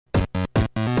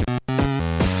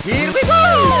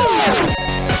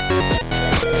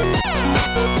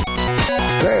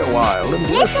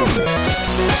It's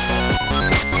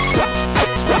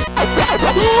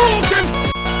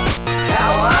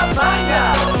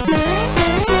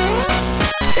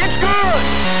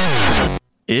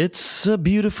a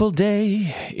beautiful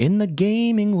day in the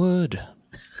gaming wood.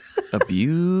 A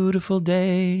beautiful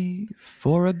day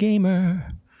for a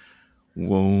gamer.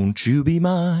 Won't you be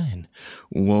mine?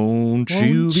 Won't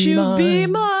you be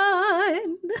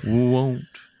mine? Won't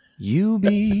you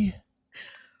be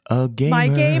a gamer? My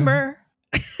gamer.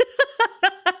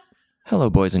 Hello,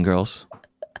 boys and girls.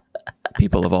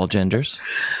 People of all genders.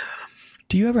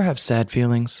 Do you ever have sad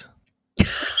feelings?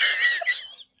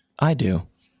 I do.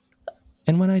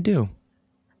 And when I do,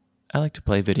 I like to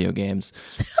play video games.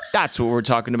 That's what we're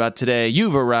talking about today.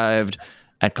 You've arrived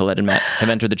at Colette and Matt have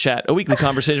entered the chat, a weekly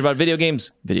conversation about video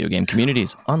games, video game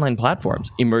communities, online platforms,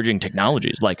 emerging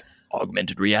technologies like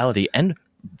augmented reality and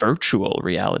virtual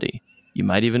reality. You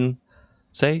might even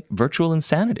say virtual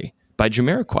insanity by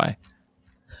Jamiroquai,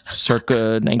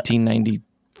 circa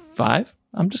 1995.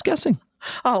 I'm just guessing.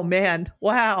 Oh, man.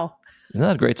 Wow. Isn't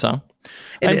that a great song?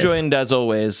 I'm joined, as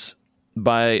always,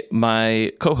 by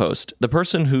my co-host, the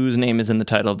person whose name is in the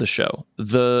title of the show,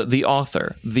 the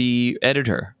author, the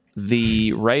editor,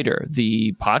 the writer,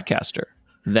 the podcaster,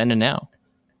 then and now,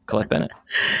 Colette Bennett.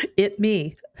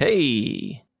 Me.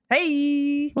 Hey.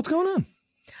 What's going on?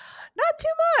 Not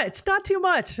too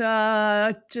much.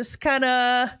 Just kind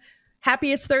of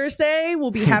happy it's Thursday. We'll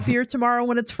be happier tomorrow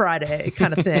when it's Friday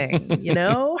kind of thing. You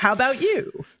know? How about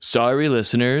you? Sorry,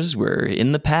 listeners. We're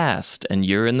in the past and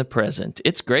you're in the present.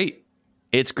 It's great.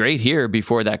 It's great here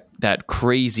before that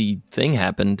crazy thing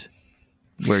happened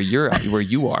where you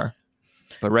are.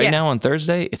 But right now on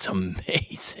Thursday, it's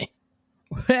amazing.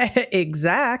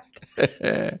 Exact.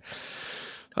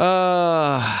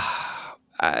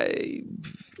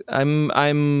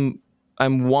 I'm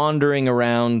wandering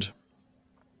around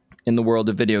in the world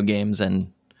of video games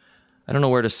and I don't know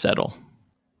where to settle.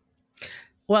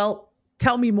 Well,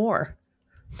 tell me more.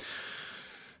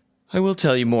 I will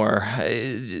tell you more.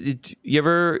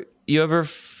 You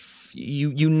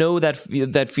know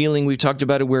that feeling we've talked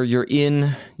about it where you're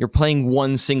playing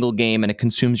one single game and it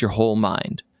consumes your whole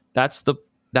mind. That's the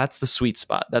sweet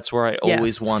spot. That's where I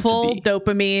always want to be. Full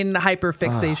dopamine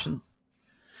hyperfixation.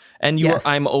 And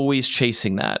I'm always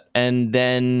chasing that. And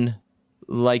then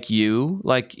I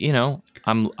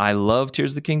love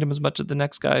Tears of the Kingdom as much as the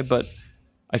next guy, but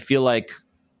I feel like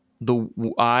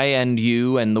I and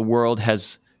you and the world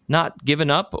has not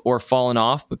given up or fallen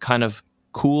off, but kind of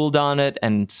cooled on it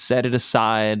and set it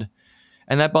aside.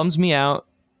 And that bums me out.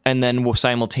 And then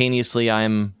simultaneously,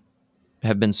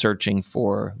 have been searching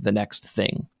for the next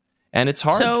thing. And it's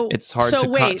hard. It's hard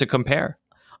to compare.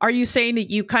 Are you saying that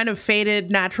you kind of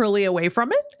faded naturally away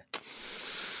from it?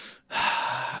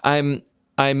 I'm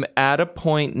at a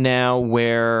point now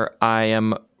where I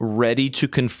am ready to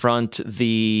confront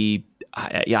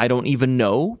I don't even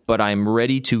know, but I'm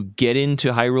ready to get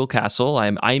into Hyrule Castle.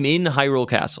 I'm in Hyrule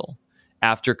Castle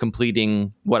after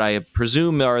completing what I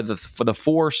presume are the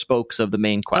 4 spokes of the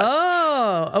main quest.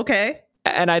 Oh, okay.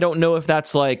 And I don't know if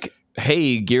that's like,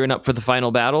 hey, gearing up for the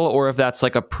final battle, or if that's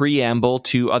like a preamble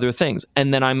to other things.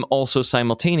 And then I'm also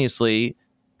simultaneously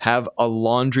have a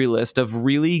laundry list of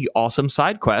really awesome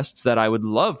side quests that I would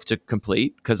love to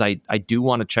complete because I do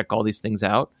want to check all these things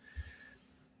out.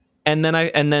 And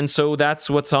then so that's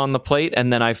what's on the plate.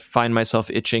 And then I find myself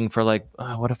itching for like,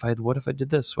 what if I did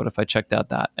this? What if I checked out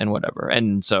that and whatever?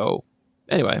 And so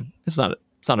anyway, it's not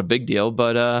a big deal,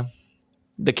 but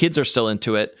the kids are still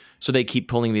into it. So they keep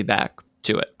pulling me back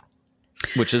to it,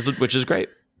 which is great.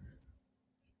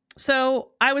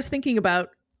 So I was thinking about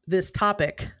this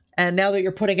topic, and now that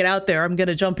you're putting it out there, I'm going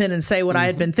to jump in and say what I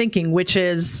had been thinking, which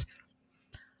is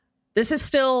this is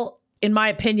still, in my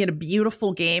opinion, a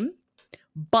beautiful game.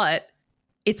 But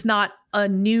it's not a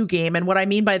new game. And what I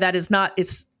mean by that is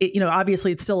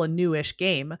obviously it's still a newish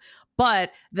game,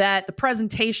 but that the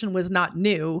presentation was not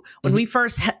new. When we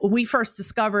first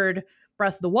discovered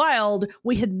Breath of the Wild,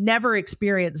 we had never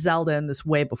experienced Zelda in this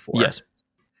way before. Yes.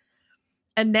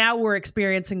 And now we're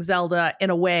experiencing Zelda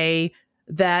in a way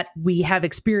that we have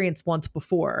experienced once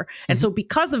before. And so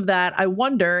because of that, I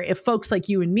wonder if folks like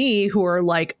you and me who are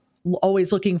like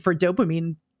always looking for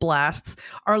dopamine blasts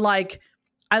are like,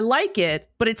 I like it,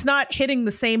 but it's not hitting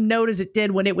the same note as it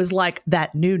did when it was like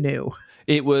that new.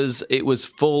 It was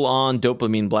full on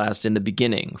dopamine blast in the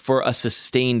beginning for a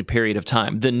sustained period of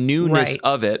time. The newness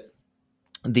of it,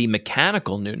 the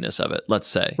mechanical newness of it, let's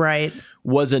say,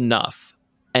 was enough.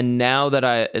 And now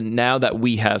that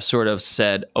we have sort of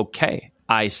said, okay,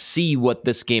 I see what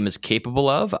this game is capable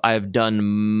of. I've done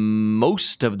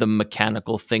most of the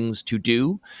mechanical things to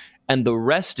do. and the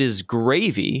rest is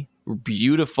gravy,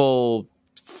 beautiful,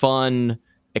 fun,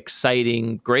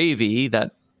 exciting gravy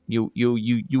that you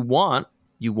want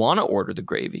to order the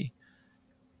gravy.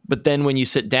 But then when you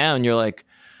sit down, you're like,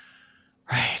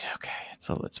 right, okay,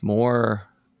 it's more,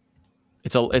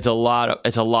 it's a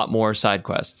lot more side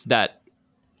quests that,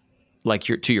 like,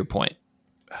 to your point,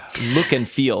 look and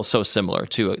feel so similar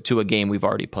to a game we've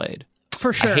already played.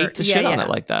 For sure. I hate to shit on it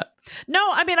like that. No,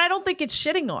 I mean, I don't think it's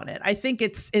shitting on it. I think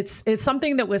it's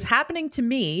something that was happening to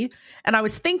me, and I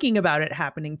was thinking about it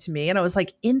happening to me, and I was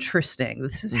like, interesting,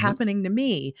 this is happening to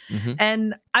me.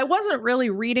 And I wasn't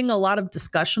really reading a lot of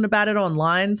discussion about it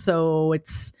online, so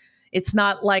it's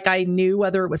not like I knew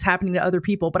whether it was happening to other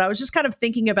people, but I was just kind of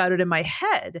thinking about it in my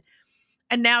head.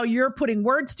 And now you're putting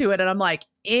words to it, and I'm like,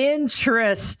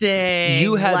 interesting.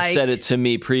 You had said it to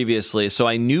me previously, so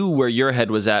I knew where your head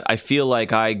was at. I feel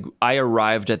like I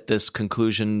arrived at this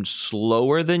conclusion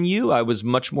slower than you. I was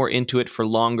much more into it for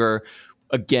longer,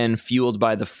 again, fueled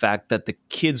by the fact that the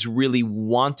kids really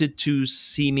wanted to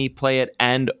see me play it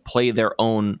and play their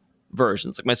own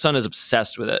versions. Like, my son is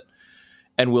obsessed with it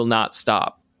and will not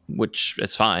stop, which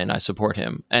is fine. I support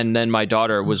him. And then my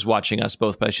daughter was watching us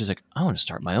both play. She's like, I want to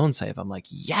start my own save. I'm like,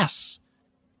 yes,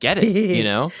 get it, you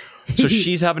know? So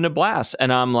she's having a blast.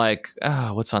 And I'm like,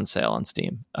 oh, what's on sale on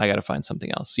Steam? I got to find something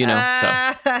else, you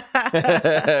know?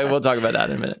 So we'll talk about that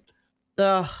in a minute.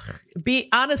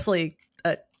 Honestly,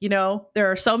 you know,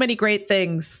 there are so many great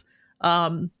things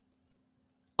on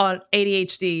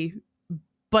ADHD.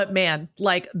 But man,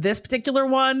 like, this particular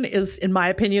one is, in my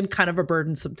opinion, kind of a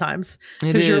burden sometimes,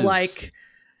 because you're like,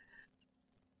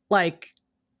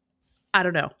 I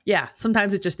don't know. Yeah,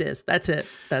 sometimes it just is. That's it.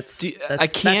 That's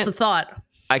the thought.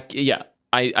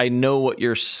 I know what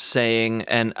you're saying,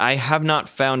 and I have not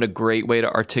found a great way to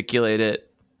articulate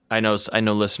it. I know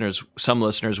some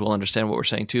listeners will understand what we're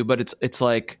saying too, but it's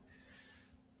like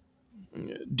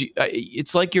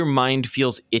your mind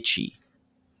feels itchy.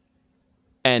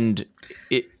 And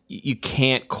you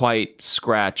can't quite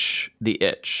scratch the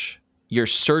itch. You're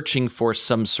searching for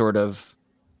some sort of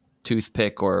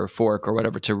toothpick or fork or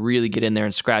whatever to really get in there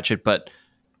and scratch it, but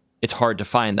it's hard to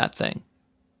find that thing.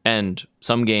 And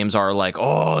some games are like,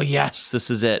 oh, yes,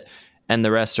 this is it. And the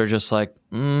rest are just like,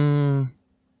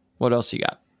 what else you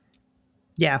got?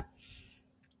 Yeah.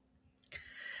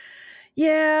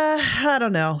 Yeah, I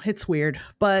don't know. It's weird.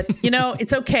 But, you know,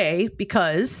 it's okay,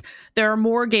 because there are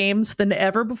more games than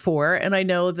ever before. And I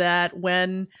know that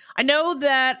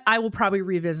I will probably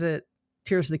revisit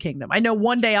Tears of the Kingdom. I know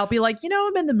one day I'll be like, you know,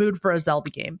 I'm in the mood for a Zelda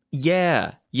game.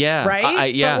 Yeah.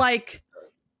 Right? Yeah. But, like,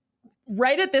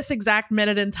 right at this exact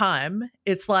minute in time,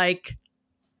 it's like,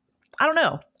 I don't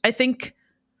know. I think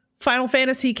Final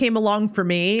Fantasy came along for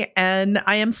me, and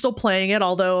I am still playing it,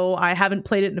 although I haven't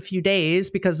played it in a few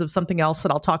days because of something else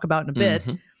that I'll talk about in a bit.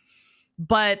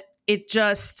 But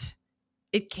the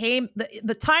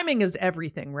timing is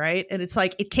everything, right? And it's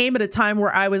like, it came at a time where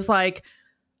I was like,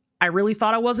 I really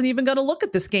thought I wasn't even going to look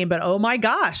at this game, but oh my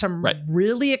gosh, I'm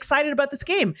really excited about this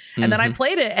game. And then I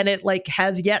played it, and it like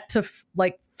has yet to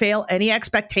fail any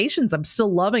expectations. I'm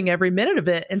still loving every minute of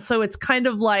it. And so it's kind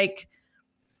of like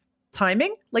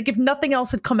timing. Like, if nothing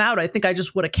else had come out, I think I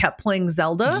just would have kept playing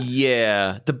Zelda.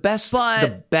 Yeah. The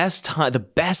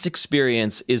best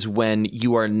experience is when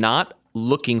you are not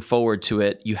looking forward to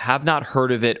it, you have not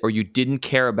heard of it, or you didn't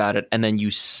care about it, and then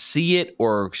you see it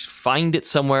or find it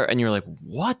somewhere and you're like,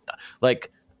 what?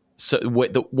 So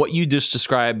what you just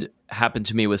described happened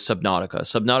to me with Subnautica.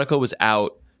 Subnautica was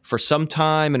out for some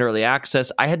time in early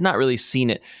access. I had not really seen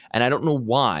it, and I don't know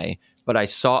why, but I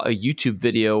saw a YouTube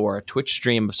video or a Twitch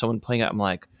stream of someone playing it. I'm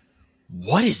like,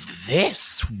 what is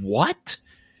this? What?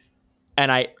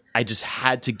 And I just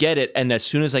had to get it. And as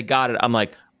soon as I got it, I'm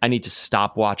like, I need to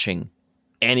stop watching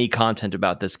any content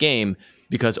about this game,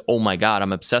 because, oh my God,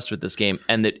 I'm obsessed with this game.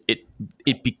 And that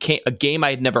it became a game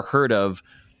I had never heard of,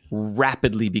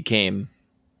 rapidly became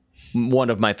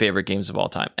one of my favorite games of all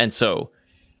time. And so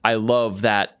I love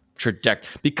that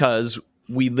trajectory, because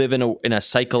we live in a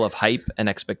cycle of hype and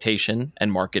expectation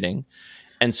and marketing.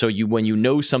 And so when you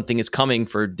know something is coming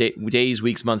for days,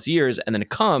 weeks, months, years, and then it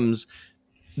comes,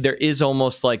 there is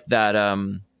almost like that,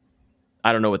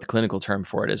 I don't know what the clinical term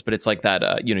for it is, but it's like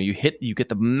that, you get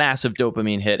the massive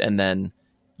dopamine hit, and then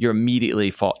you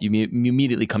immediately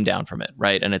come down from it.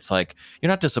 Right. And it's like, you're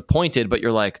not disappointed, but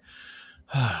you're like,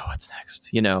 oh, what's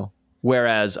next? You know,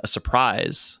 whereas a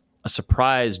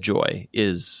surprise joy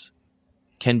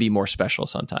can be more special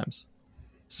sometimes.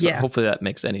 So yeah. Hopefully that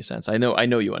makes any sense. I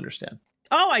know you understand.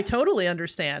 Oh, I totally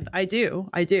understand. I do.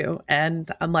 And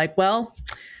I'm like, well,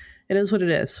 it is what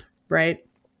it is. Right.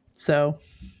 So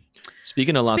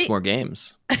Speaking of lots more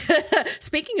games.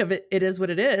 Speaking of it, it is what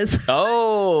it is.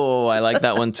 Oh, I like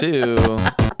that one too.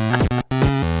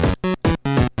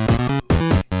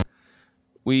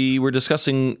 We were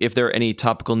discussing if there are any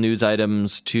topical news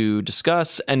items to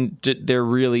discuss, and there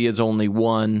really is only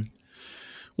one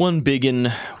big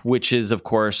one, which is, of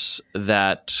course,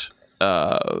 that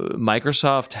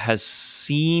Microsoft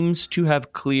seems to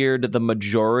have cleared the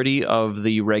majority of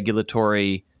the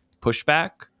regulatory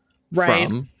pushback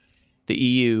from the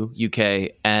EU, UK,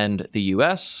 and the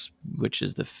US, which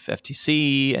is the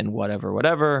FTC and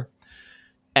whatever.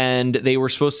 And they were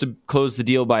supposed to close the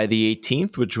deal by the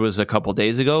 18th, which was a couple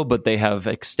days ago, but they have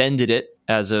extended it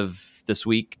as of this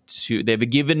week. They've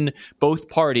given both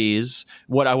parties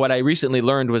what I recently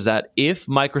learned was that if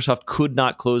Microsoft could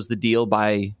not close the deal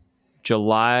by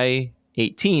July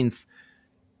 18th,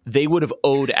 they would have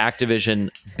owed Activision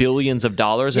billions of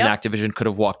dollars, and Activision could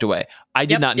have walked away. I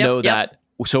did not know that.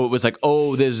 So it was like,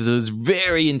 there's this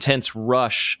very intense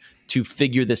rush to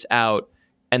figure this out,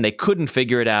 and they couldn't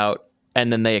figure it out.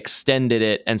 And then they extended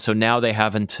it, and so now they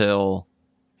have until,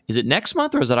 is it next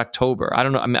month or is it October? I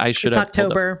don't know. I mean, I should have. It's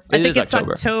October. I think it's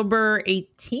October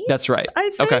 18th. That's right. I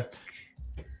think. Okay.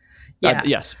 Yeah.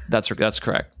 Yes, that's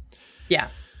correct. Yeah.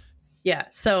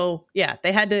 So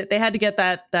they had to get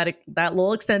that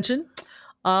little extension.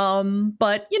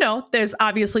 But there's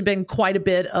obviously been quite a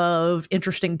bit of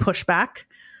interesting pushback.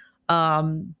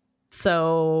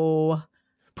 So.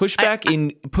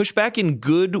 Pushback in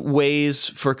good ways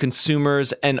for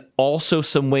consumers, and also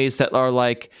some ways that are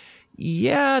like,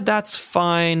 yeah, that's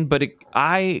fine, but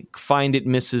I find it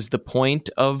misses the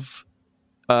point of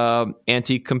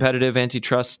anti-competitive,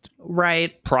 antitrust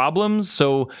problems.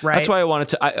 So that's why I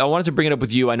wanted to bring it up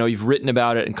with you. I know you've written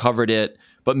about it and covered it,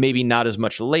 but maybe not as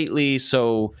much lately.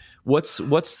 So what's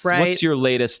your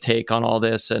latest take on all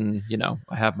this? And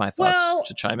I have my thoughts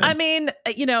to chime in. I mean,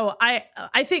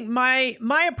 I think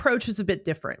my approach is a bit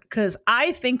different, because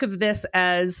I think of this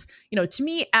as, to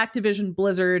me, Activision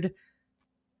Blizzard.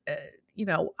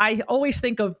 I always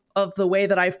think of the way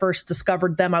that I first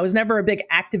discovered them. I was never a big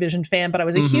Activision fan, but I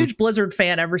was a huge Blizzard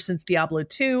fan ever since Diablo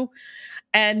 2.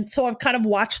 And so I've kind of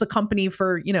watched the company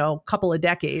for, a couple of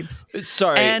decades.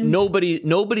 Sorry, and nobody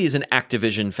is an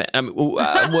Activision fan. I mean,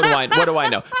 what do I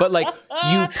know? But like,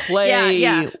 you play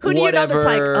Who do whatever, you know that's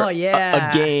like,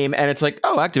 a game, and it's like,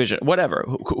 Activision, whatever.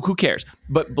 Who cares?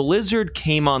 But Blizzard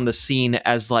came on the scene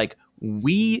as like,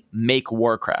 we make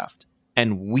Warcraft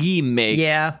and we make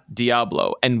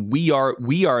Diablo, and we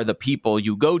are the people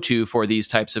you go to for these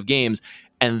types of games,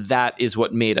 and that is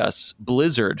what made us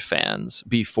Blizzard fans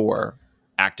before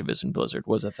Activision Blizzard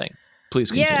was a thing.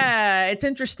 Please continue. Yeah, it's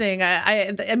interesting.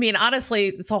 I mean, honestly,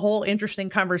 it's a whole interesting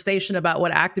conversation about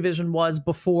what Activision was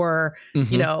before,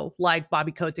 like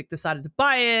Bobby Kotick decided to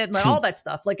buy it and all that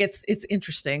stuff. Like it's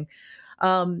interesting.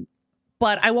 But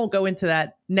I won't go into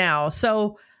that now.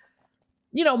 So,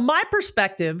 my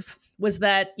perspective was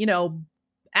that,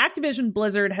 Activision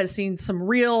Blizzard has seen some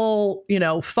real,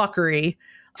 fuckery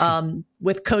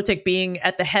with Kotick being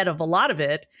at the head of a lot of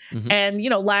it. And,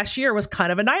 last year was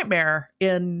kind of a nightmare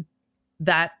in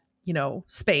that,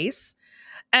 space.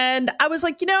 And I was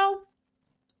like,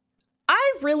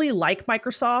 I really like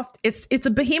Microsoft. It's a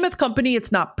behemoth company.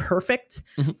 It's not perfect,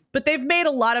 but they've made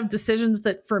a lot of decisions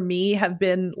that for me have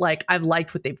been like, I've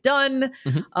liked what they've done.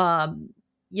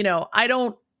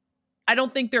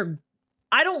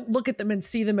 I don't look at them and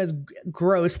see them as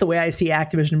gross the way I see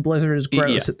Activision Blizzard as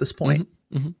gross at this point.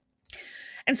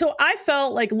 And so I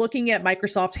felt like looking at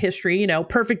Microsoft's history,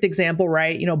 perfect example,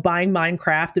 right? Buying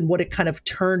Minecraft and what it kind of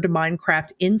turned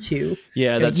Minecraft into.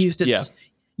 Yeah, that's used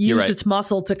its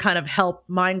muscle to kind of help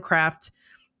Minecraft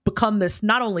become this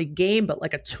not only game but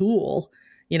like a tool,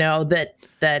 that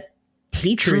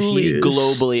teachers truly use.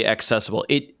 Globally accessible.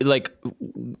 It like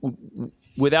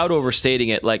without overstating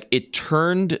it, like it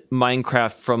turned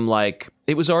Minecraft from like,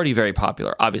 it was already very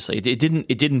popular. Obviously, it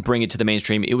didn't bring it to the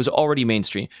mainstream. It was already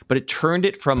mainstream, but it turned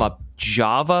it from a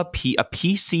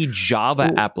PC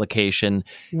Java application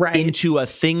into a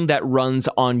thing that runs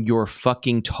on your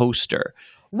fucking toaster.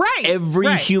 Right.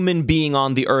 Every human being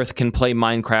on the earth can play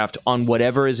Minecraft on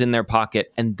whatever is in their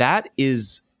pocket, and that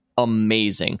is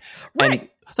amazing. Right. And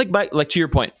like to your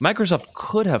point, Microsoft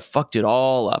could have fucked it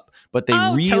all up, but they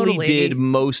really did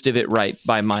most of it right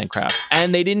by Minecraft,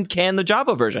 and they didn't can the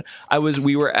Java version.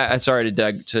 We were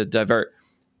divert.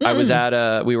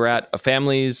 We were at a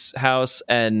family's house,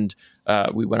 and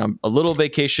we went on a little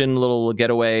vacation, little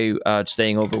getaway,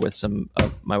 staying over with some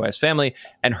of my wife's family,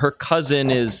 and her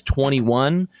cousin is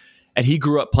 21, and he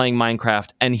grew up playing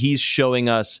Minecraft, and he's showing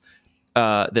us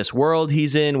this world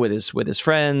he's in with his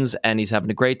friends, and he's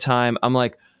having a great time. I'm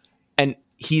like, and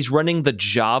he's running the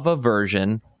Java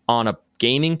version on a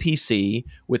gaming PC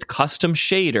with custom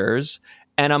shaders,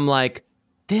 and I'm like,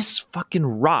 this fucking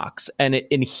rocks. And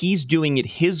he's doing it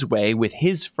his way with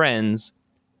his friends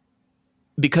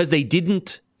because they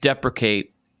didn't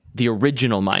deprecate the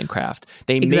original Minecraft.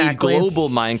 They made global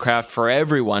Minecraft for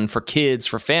everyone, for kids,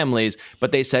 for families,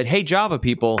 but they said, hey, Java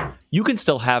people, you can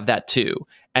still have that too.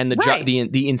 And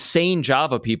the insane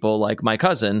Java people, like my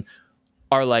cousin,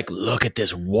 are like, look at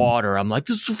this water. I'm like,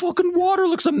 this fucking water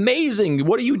looks amazing.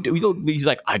 What do you do? He's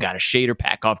like, I got a shader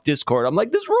pack off Discord. I'm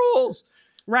like, this rules.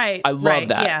 Right. I love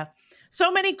that. Yeah.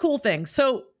 So many cool things.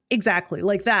 So exactly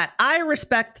like that. I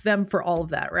respect them for all of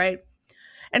that. Right.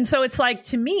 And so it's like,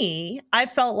 to me, I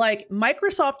felt like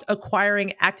Microsoft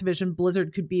acquiring Activision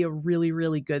Blizzard could be a really,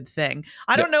 really good thing.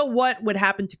 I don't know what would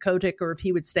happen to Kotick or if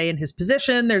he would stay in his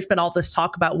position. There's been all this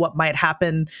talk about what might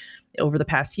happen over the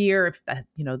past year if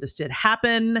this did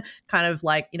happen, kind of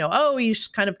like, he's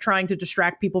kind of trying to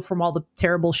distract people from all the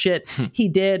terrible shit he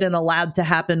did and allowed to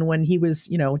happen when he was,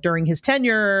 during his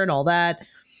tenure and all that.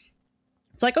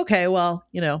 It's like, okay, well,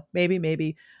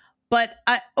 maybe. But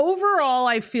overall,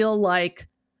 I feel like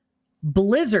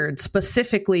Blizzard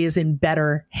specifically is in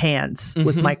better hands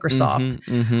with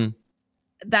Microsoft.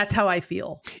 That's how I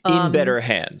feel. In better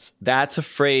hands. That's a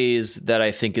phrase that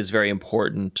I think is very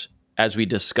important as we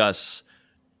discuss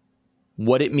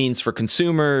what it means for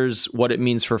consumers, what it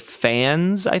means for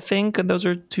fans, I think. And those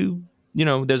are two,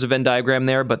 there's a Venn diagram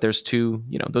there, but there's two,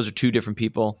 those are two different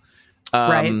people.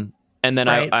 Right. And then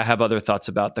I have other thoughts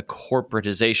about the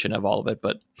corporatization of all of it,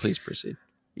 but please proceed.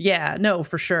 Yeah, no,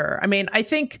 for sure. I mean, I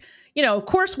think, of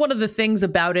course, one of the things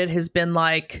about it has been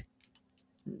like,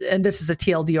 and this is a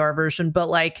TLDR version, but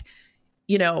like,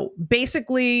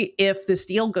 basically if this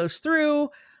deal goes through,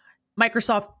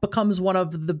 Microsoft becomes one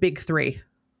of the big three,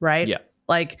 right? Yeah.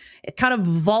 Like it kind of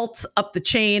vaults up the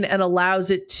chain and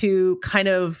allows it to kind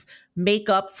of make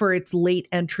up for its late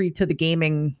entry to the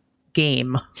gaming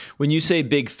game. When you say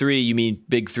big three, you mean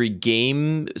big three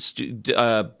game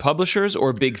publishers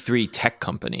or big three tech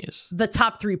companies? The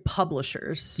top three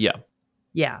publishers.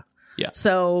 Yeah.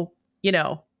 So,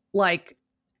 like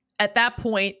at that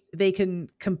point, they can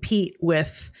compete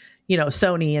with,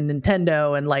 Sony and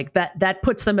Nintendo, and like that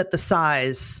puts them at the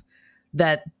size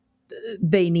that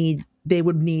they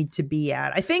would need to be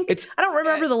at. I think I don't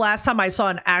remember the last time I saw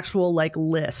an actual like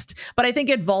list, but I think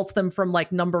it vaults them from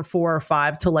like number 4 or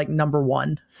 5 to like number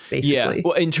 1, basically. Yeah.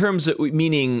 Well, in terms of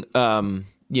meaning, and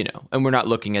we're not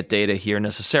looking at data here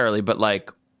necessarily, but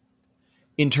like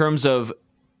in terms of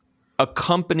a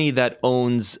company that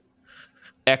owns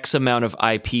X amount of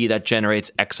IP that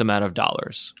generates X amount of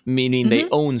dollars, meaning they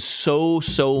own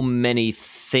so many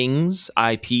things,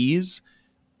 IPs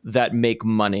that make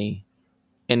money.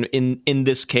 And in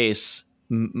this case,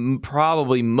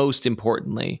 probably most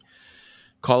importantly,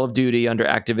 Call of Duty under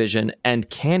Activision and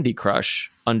Candy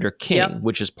Crush under King,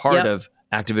 which is part of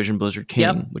Activision Blizzard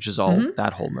King, which is all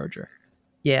that whole merger.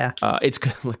 Yeah. It's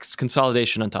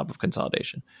consolidation on top of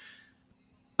consolidation.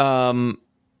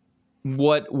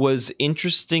 What was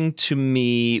interesting to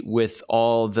me with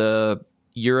all the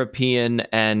European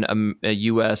and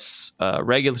US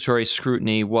regulatory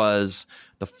scrutiny was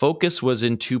the focus was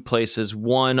in two places.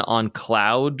 One on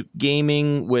cloud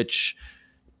gaming, which,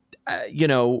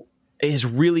 is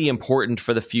really important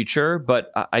for the future,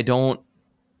 but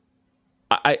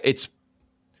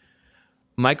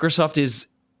Microsoft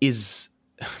is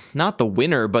not the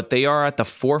winner, but they are at the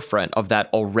forefront of that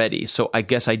already. So I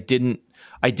guess I didn't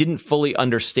fully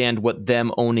understand what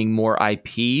them owning more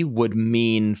IP would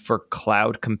mean for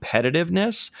cloud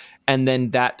competitiveness. And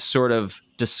then that sort of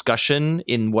discussion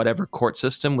in whatever court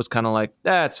system was kind of like,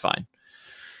 that's fine.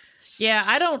 Yeah,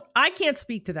 I can't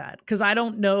speak to that because I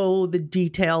don't know the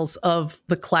details of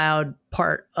the cloud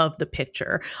part of the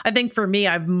picture. I think for me,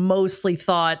 I've mostly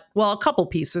thought, well, a couple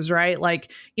pieces, right?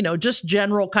 Like, just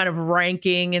general kind of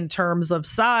ranking in terms of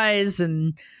size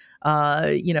and,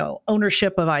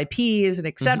 ownership of IPs and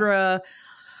et cetera.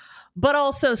 But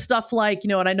also stuff like,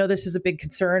 and I know this is a big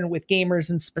concern with gamers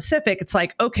in specific. It's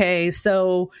like, okay,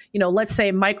 so, let's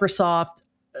say Microsoft,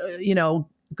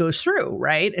 goes through,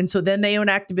 right? And so then they own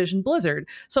Activision Blizzard.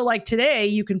 So like today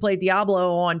you can play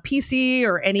Diablo on PC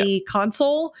or any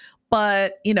console,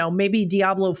 but maybe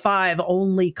Diablo 5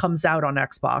 only comes out on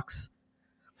Xbox,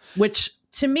 which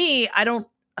to me, I don't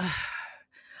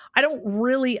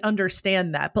really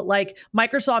understand that. But like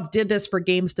Microsoft did this for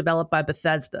games developed by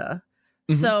Bethesda.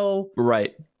 So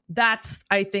right. That's,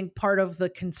 I think, part of the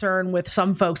concern with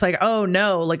some folks. Like, oh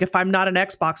no, like if I'm not an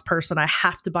Xbox person, I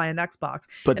have to buy an Xbox.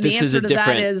 But and this the answer is a to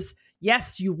different. that is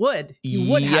yes, you would.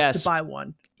 You would have to buy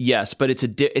one. Yes, but it's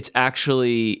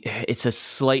a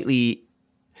slightly.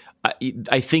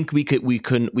 I think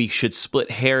we should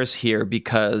split hairs here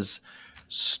because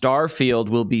Starfield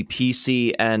will be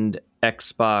PC and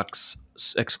Xbox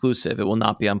exclusive. It will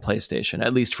not be on PlayStation,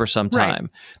 at least for some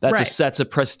time. Right. That's a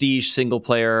prestige single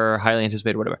player, highly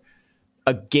anticipated, whatever.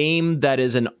 A game that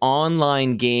is an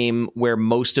online game where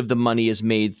most of the money is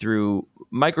made through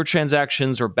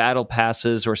microtransactions or battle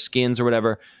passes or skins or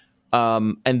whatever.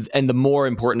 And the more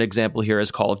important example here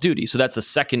is Call of Duty. So that's the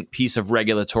second piece of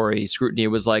regulatory scrutiny. It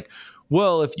was like,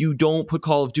 well, if you don't put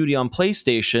Call of Duty on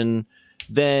PlayStation,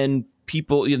 then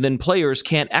players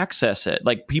can't access it.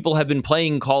 Like, people have been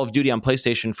playing Call of Duty on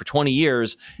PlayStation for 20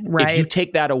 years. Right. If you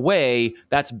take that away,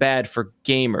 that's bad for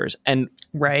gamers. And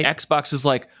Xbox is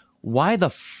like, why the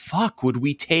fuck would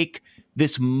we take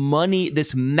this money,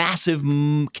 this massive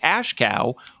cash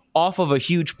cow off of a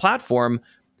huge platform?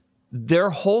 Their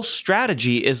whole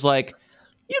strategy is like,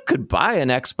 you could buy an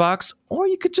Xbox or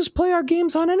you could just play our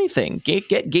games on anything.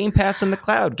 Get Game Pass in the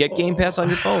cloud, get Game Pass on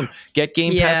your phone, get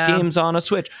Game Pass games on a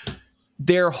Switch.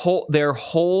 Their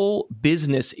whole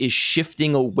business is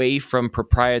shifting away from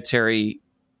proprietary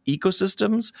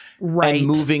ecosystems and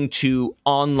moving to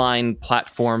online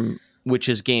platform, which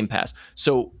is Game Pass.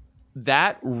 So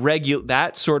that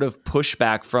sort of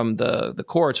pushback from the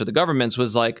courts or the governments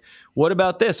was like, what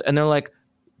about this? And they're like,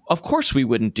 of course we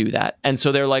wouldn't do that. And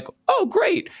so they're like, oh,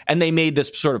 great. And they made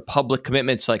this sort of public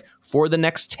commitment. It's like, for the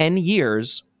next 10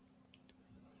 years,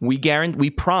 we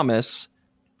promise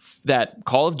that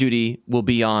Call of Duty will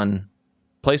be on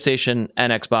PlayStation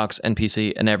and Xbox and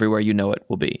PC and everywhere you know it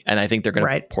will be. And I think they're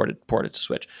going to port it to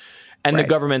Switch. And the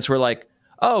governments were like,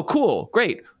 oh, cool,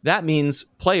 great. That means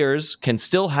players can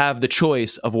still have the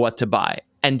choice of what to buy.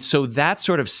 And so that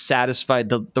sort of satisfied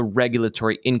the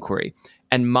regulatory inquiry.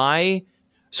 And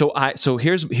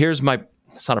here's my,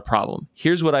 it's not a problem.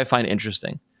 Here's what I find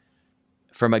interesting.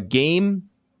 From a game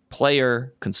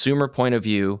player consumer point of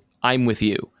view, I'm with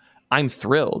you. I'm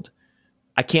thrilled.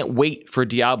 I can't wait for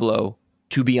Diablo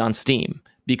to be on Steam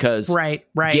because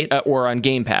or on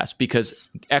Game Pass, because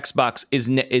Xbox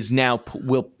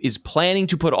is planning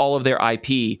to put all of their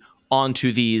IP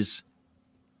onto these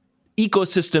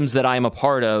ecosystems that I'm a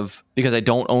part of, because I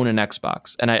don't own an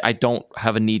Xbox and I don't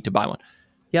have a need to buy one.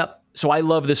 Yep. So I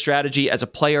love this strategy. As a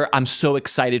player, I'm so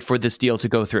excited for this deal to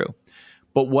go through.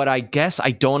 But what I guess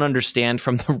I don't understand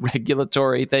from the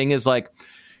regulatory thing is like,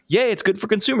 yeah, it's good for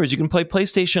consumers. You can play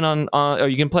PlayStation or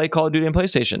you can play Call of Duty on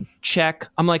PlayStation. Check.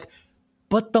 I'm like,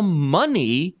 but the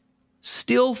money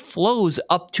still flows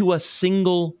up to a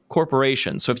single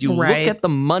corporation. So if you look at the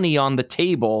money on the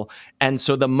table, and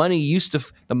so the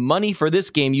money for this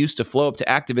game used to flow up to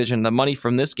Activision, the money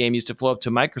from this game used to flow up to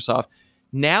Microsoft.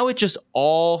 Now it just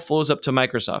all flows up to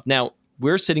Microsoft. Now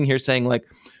we're sitting here saying like,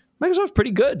 Microsoft's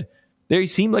pretty good. They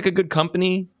seem like a good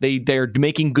company. They're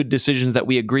making good decisions that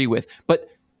we agree with. But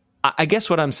I guess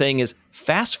what I'm saying is,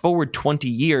 fast forward 20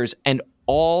 years and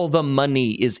all the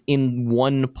money is in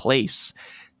one place.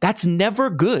 That's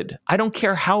never good. I don't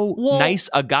care how nice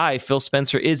a guy Phil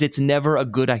Spencer is. It's never a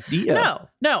good idea.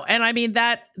 No. And I mean,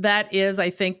 that is, I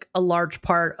think, a large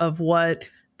part of what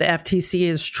the FTC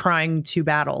is trying to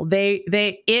battle. It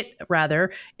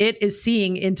is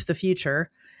seeing into the future,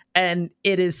 and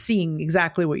it is seeing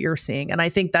exactly what you're seeing. And I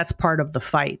think that's part of the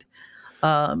fight.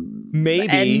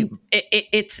 Maybe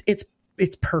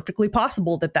it's perfectly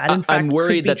possible that in fact I'm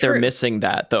worried that true. They're missing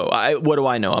that, though. What do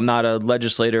I know? I'm not a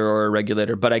legislator or a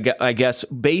regulator, but I guess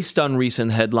based on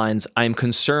recent headlines, I'm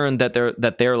concerned that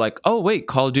they're like, oh wait,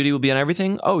 Call of Duty will be on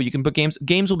everything. Oh, you can put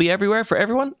games will be everywhere for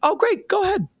everyone. Oh great, go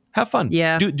ahead, have fun.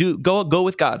 Yeah, go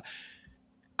with God.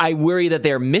 I worry that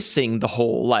they're missing the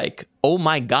whole, like, oh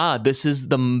my God, this is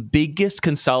the biggest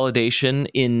consolidation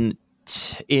in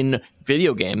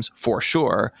video games for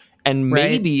sure, and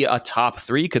maybe a top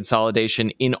 3 consolidation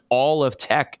in all of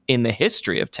tech, in the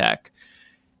history of tech.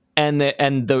 And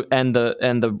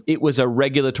it was a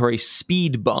regulatory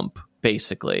speed bump,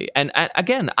 basically. And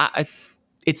again,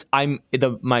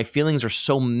 my feelings are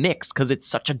so mixed because it's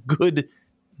such a good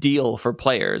deal for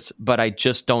players, but I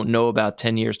just don't know about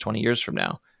 10 years, 20 years from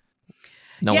now.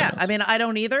 I mean, I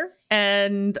don't either.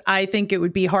 And I think it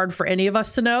would be hard for any of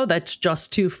us to know. That's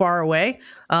just too far away.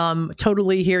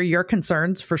 Totally hear your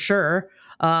concerns for sure.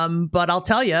 But I'll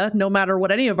tell you, no matter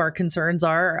what any of our concerns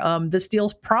are, this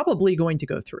deal's probably going to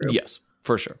go through. Yes,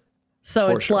 for sure.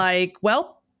 So like,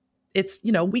 well, it's,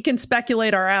 we can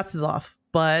speculate our asses off,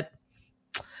 but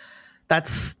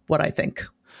that's what I think.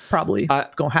 probably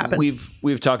gonna happen.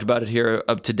 We've talked about it here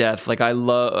up to death. Like I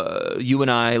love you and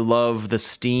I love the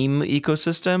Steam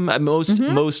ecosystem.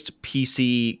 Most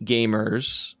PC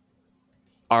gamers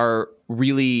are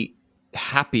really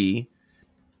happy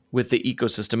with the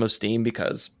ecosystem of Steam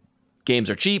because games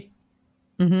are cheap.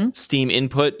 Steam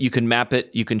input, you can map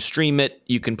it, you can stream it,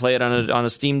 you can play it on a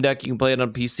Steam Deck, you can play it on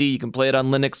a PC, you can play it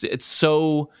on Linux.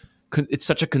 It's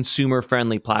such a consumer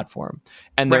friendly platform,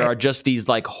 and there are just these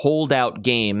like holdout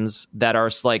games that are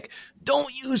like,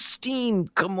 don't use Steam,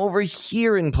 come over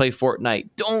here and play Fortnite.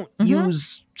 Don't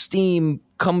use Steam,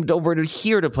 come over to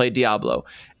here to play Diablo.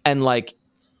 And like,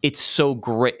 it's so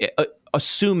great.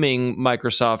 Assuming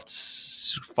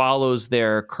Microsoft follows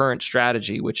their current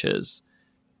strategy, which is,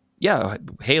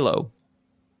 Halo,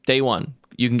 day one.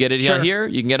 You can get it here.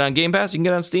 You can get it on Game Pass. You can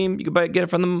get it on Steam. You can get it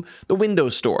from the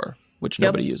Windows Store, which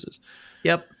nobody uses.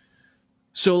 Yep.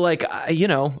 So, like,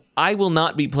 I will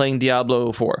not be playing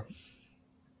Diablo 4.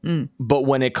 But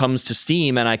when it comes to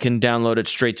Steam and I can download it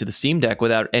straight to the Steam Deck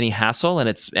without any hassle,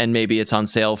 and maybe it's on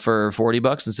sale for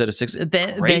 $40 instead of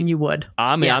 $60, then you would.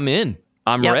 I'm in.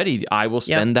 I'm ready. I will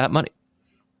spend that money.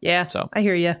 Yeah. So I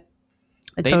hear you.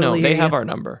 They know they have our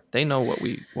number. They know what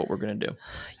we're going to do.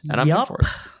 And I'm here for it.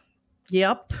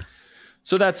 Yep.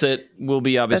 So that's it. We'll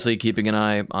be obviously keeping an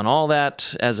eye on all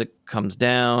that as it comes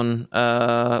down.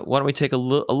 Why don't we take a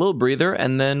little breather,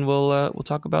 and then we'll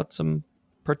talk about some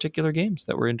particular games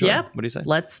that we're enjoying. Yeah. What do you say?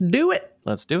 Let's do it.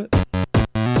 Let's do it.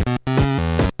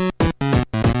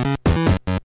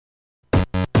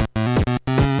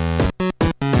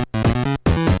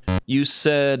 You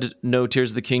said no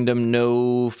Tears of the Kingdom,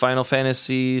 no Final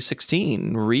Fantasy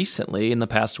 16 recently in the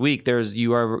past week.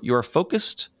 You are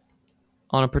focused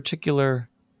on a particular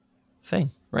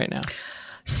thing right now.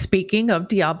 Speaking of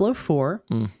Diablo 4,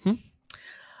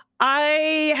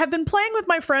 I have been playing with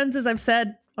my friends, as I've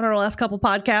said on our last couple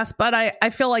podcasts, but I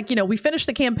feel like, we finished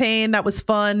the campaign. That was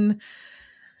fun.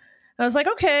 I was like,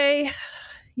 okay,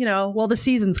 the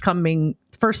season's coming.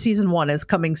 First season 1 is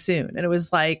coming soon. And it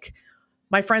was like,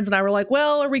 my friends and I were like,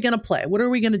 well, are we going to play? What are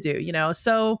we going to do?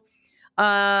 So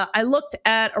I looked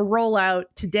at a rollout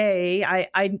today.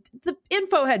 The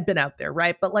info had been out there,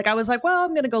 right? But like, I was like, well, I'm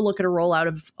going to go look at a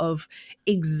rollout of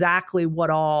exactly what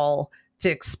all to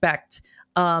expect.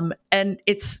 And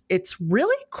it's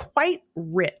really quite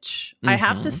rich. I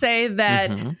have to say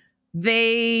that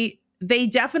they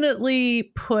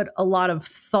definitely put a lot of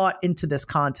thought into this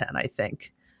content, I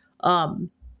think.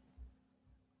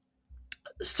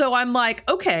 So I'm like,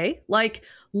 okay, like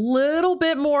little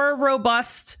bit more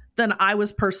robust than I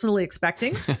was personally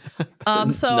expecting. So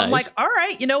nice. I'm like, all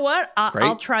right, you know what?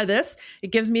 I'll try this.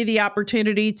 It gives me the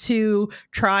opportunity to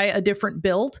try a different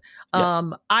build.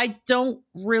 Yes. I don't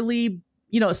really,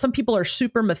 some people are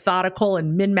super methodical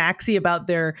and min-maxy about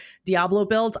their Diablo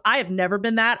builds. I have never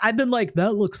been that. I've been like,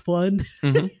 that looks fun.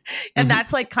 And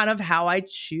that's like kind of how I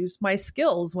choose my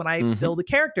skills when I build a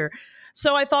character.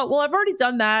 So I thought, well, I've already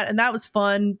done that and that was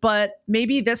fun, but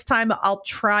maybe this time I'll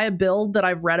try a build that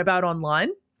I've read about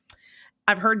online.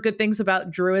 I've heard good things about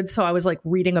druids, so I was like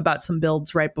reading about some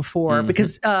builds right before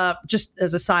because just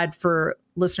as a side for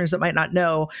listeners that might not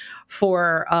know,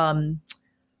 for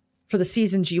the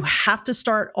seasons, you have to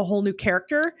start a whole new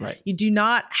character. Right. You do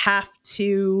not have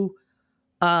to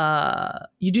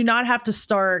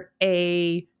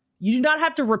You do not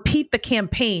have to repeat the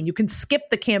campaign. You can skip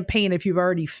the campaign if you've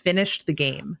already finished the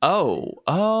game.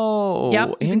 Oh,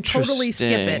 yep. You can totally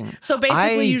skip it. So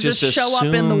basically, you just show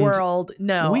up in the world.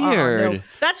 No, weird. No.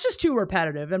 That's just too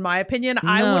repetitive, in my opinion. No.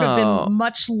 I would have been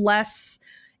much less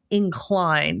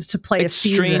inclined to play a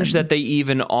season. It's strange that they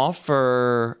even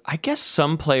offer. I guess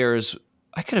some players.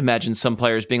 I could imagine some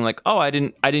players being like, "Oh, I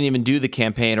didn't even do the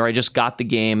campaign, or I just got the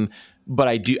game." But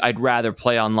I'd rather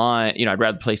play online, I'd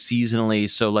rather play seasonally.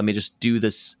 So let me just do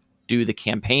the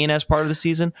campaign as part of the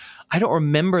season. I don't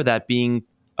remember that being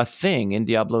a thing in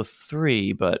Diablo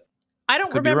 3, but I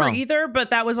don't remember either,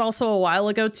 but that was also a while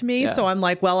ago to me. Yeah. So I'm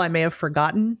like, well, I may have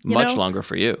forgotten. Much longer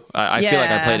for you. I feel like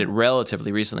I played it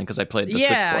relatively recently because I played the Switch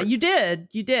port. Yeah,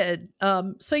 you did.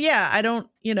 So yeah, I don't,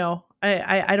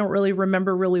 I don't really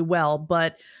remember really well,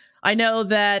 but I know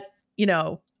that,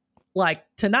 like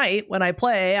tonight when I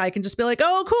play, I can just be like,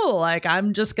 oh, cool. Like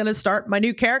I'm just going to start my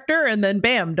new character and then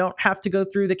bam, don't have to go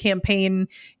through the campaign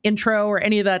intro or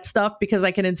any of that stuff because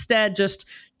I can instead just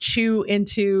chew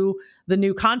into the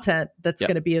new content that's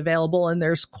going to be available. And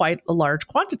there's quite a large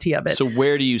quantity of it. So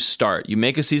where do you start? You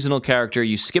make a seasonal character,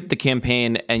 you skip the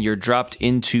campaign and you're dropped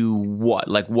into what?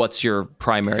 Like what's your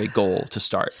primary goal to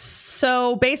start?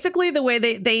 So basically the way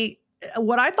they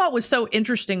what I thought was so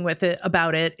interesting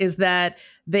about it is that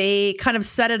they kind of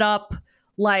set it up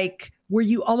like where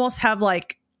you almost have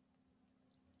like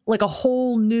a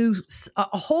whole new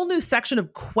section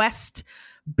of quest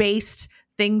based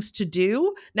things to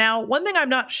do. Now, one thing I'm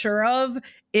not sure of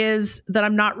is that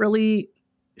I'm not really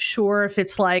sure if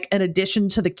it's like an addition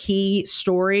to the key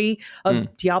story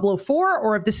of Diablo 4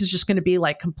 or if this is just going to be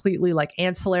like completely like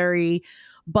ancillary.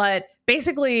 But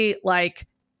basically, like,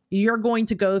 you're going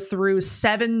to go through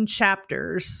 7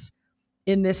 chapters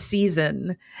in this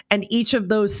season, and each of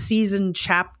those season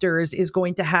chapters is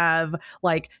going to have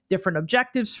like different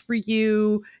objectives for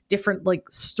you, different like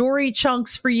story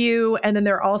chunks for you, and then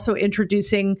they're also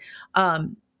introducing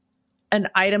an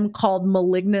item called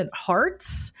Malignant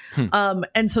Hearts.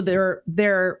 And so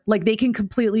they're like, they can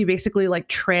completely basically like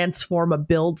transform a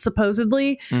build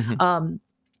supposedly.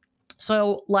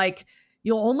 So like,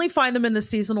 you'll only find them in the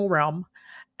seasonal realm.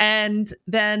 And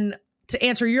then to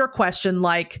answer your question,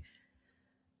 like,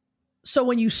 so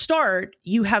when you start,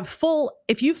 you have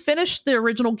if you finish the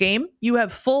original game, you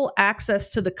have full access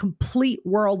to the complete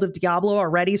world of Diablo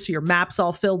already. So your map's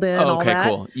all filled in, all that.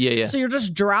 Cool. Yeah. So you're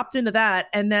just dropped into that.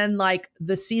 And then like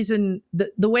the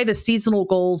way the seasonal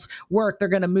goals work, they're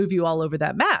going to move you all over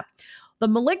that map. The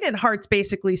Malignant Hearts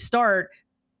basically start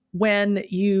when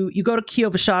you go to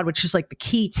Kiovashad, which is like the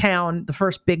key town, the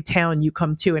first big town you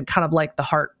come to, and kind of like the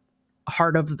heart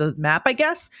of the map, I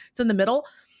guess. It's in the middle.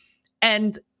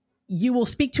 And you will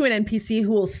speak to an NPC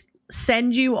who will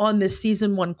send you on this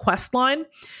season 1 quest line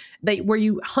where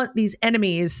you hunt these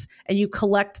enemies and you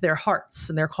collect their hearts,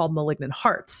 and they're called Malignant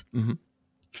Hearts.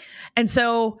 And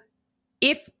so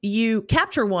if you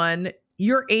capture one,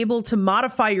 you're able to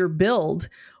modify your build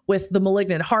with the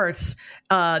Malignant Hearts.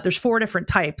 There's 4 different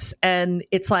types, and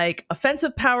it's like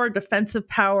offensive power, defensive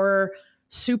power,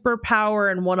 super power,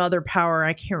 and one other power.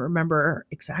 I can't remember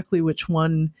exactly which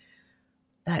one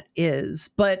that is,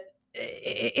 but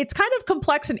it's kind of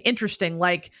complex and interesting.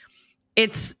 Like,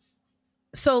 it's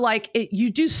so like you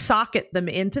do socket them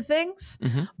into things,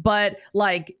 but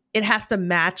like it has to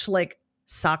match like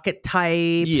socket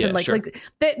types, and like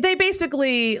they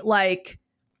basically like,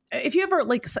 if you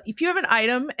have an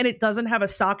item and it doesn't have a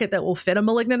socket that will fit a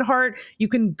Malignant Heart, you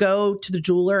can go to the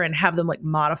jeweler and have them like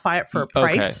modify it for a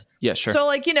price. Okay. Yeah, sure. So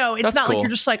like, it's That's not cool. like you're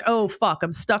just like, oh fuck,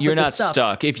 I'm stuck. You're with not this stuff.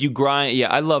 stuck. If you grind,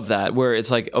 I love that, where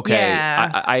it's like, okay,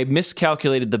 I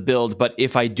miscalculated the build, but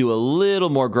if I do a little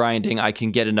more grinding, I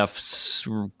can get enough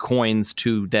coins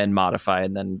to then modify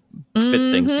and then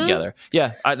fit things together.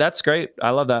 Yeah, that's great.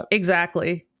 I love that.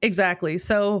 Exactly.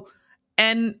 So,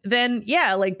 and then,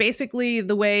 like basically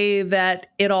the way that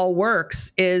it all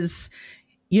works is,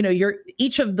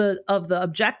 each of the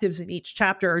objectives in each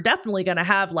chapter are definitely going to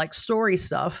have like story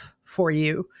stuff for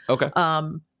you. Okay.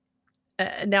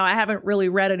 Now I haven't really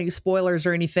read any spoilers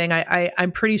or anything.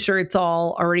 I'm pretty sure it's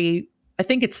all already, I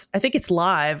think it's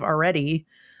live already.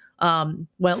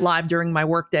 Went live during my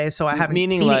workday, so I haven't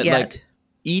seen it yet. Like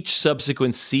each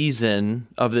subsequent season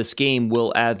of this game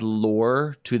will add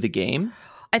lore to the game.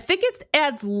 I think it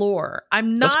adds lore.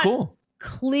 I'm not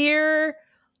clear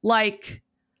like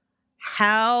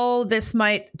how this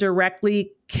might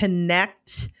directly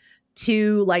connect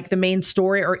to like the main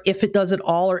story, or if it does it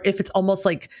all, or if it's almost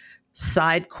like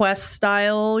side quest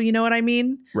style, you know what I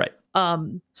mean? Right.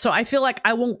 So I feel like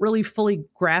I won't really fully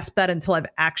grasp that until I've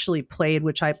actually played,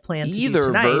 which I plan to do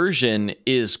tonight. Either version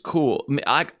is cool.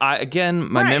 I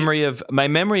again, my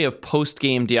memory of post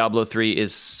game Diablo 3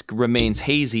 remains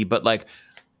hazy, but like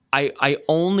I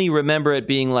only remember it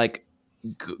being like,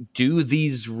 do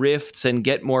these rifts and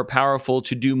get more powerful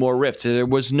to do more rifts. There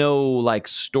was no like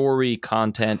story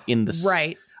content in the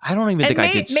right. I don't even think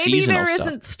I did seasonal maybe there stuff.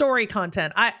 Isn't story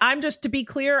content. I'm just, to be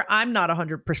clear, I'm not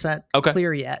 100% okay.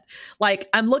 clear yet. Like,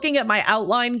 I'm looking at my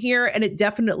outline here, and it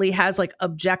definitely has like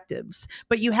objectives,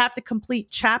 but you have to complete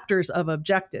chapters of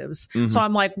objectives. So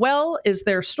I'm like, well, is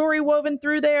there story woven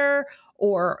through there,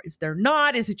 or is there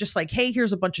not? Is it just like, hey,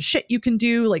 here's a bunch of shit you can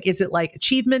do? Like, is it like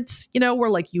achievements, where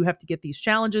like you have to get these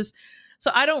challenges? So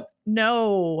I don't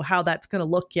know how that's going to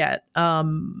look yet.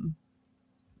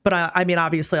 But I mean,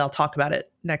 obviously, I'll talk about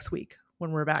it next week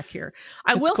when we're back here.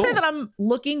 I will say that I'm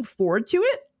looking forward to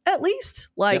it, at least.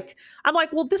 Like, I'm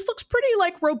like, well, this looks pretty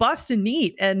like robust and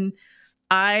neat. And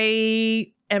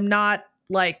I am not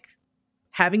like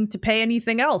having to pay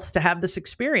anything else to have this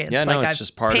experience. Yeah, like, no, it's I've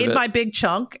just part paid of it. My big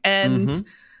chunk, and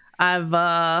I'm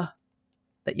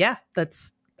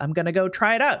going to go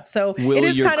try it out. So it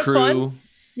is kind of fun,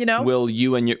 Will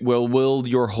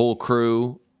your whole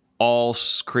crew all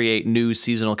create new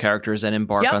seasonal characters and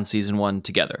embark on season 1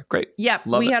 together? Great. Yep.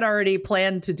 We had already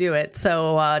planned to do it.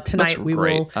 So tonight we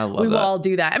will all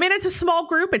do that. I mean, it's a small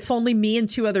group. It's only me and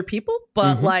 2 other people,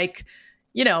 but like,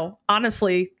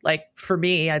 honestly, like for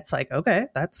me, it's like, okay,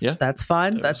 that's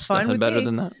fine. That's fine with better me.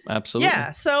 than that. Absolutely.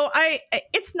 Yeah. So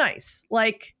it's nice.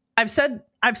 Like I've said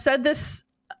this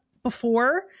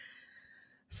before.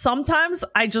 Sometimes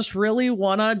I just really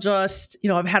want to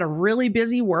I've had a really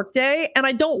busy work day and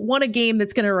I don't want a game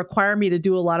that's going to require me to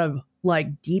do a lot of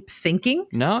like deep thinking.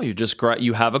 No,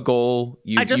 you have a goal.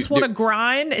 I just want to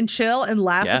grind and chill and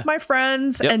laugh with my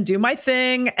friends and do my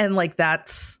thing. And like,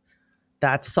 that's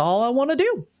all I want to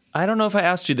do. I don't know if I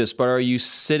asked you this, but are you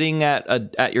sitting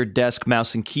at your desk,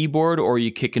 mouse and keyboard, or are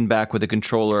you kicking back with a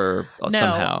controller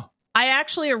somehow? I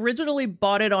actually originally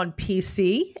bought it on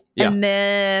PC, and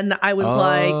then I was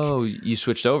oh, you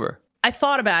switched over. I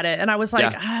thought about it, and I was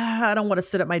like, I don't want to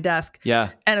sit at my desk.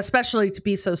 Yeah. And especially to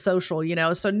be so social,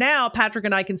 So now Patrick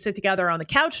and I can sit together on the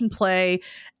couch and play,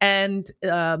 and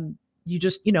you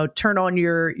just, turn on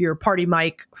your party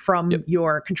mic from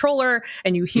your controller,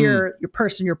 and you hear your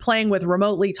person you're playing with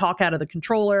remotely talk out of the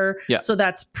controller. Yeah. So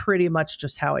that's pretty much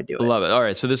just how I do it. Love it. All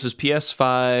right. So this is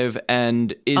PS5,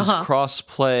 and is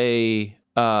crossplay?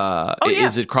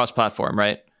 Is it cross-platform?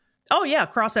 Right. Oh yeah,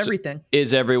 cross everything. So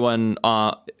is everyone?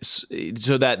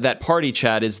 So that party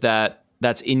chat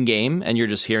that's in game, and you're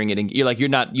just hearing it. You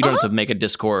don't have to make a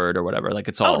Discord or whatever. Like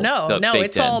it's all. No,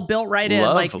 it's all built right in.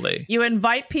 Lovely. Like you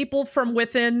invite people from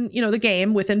within, the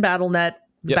game, within BattleNet,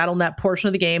 the BattleNet portion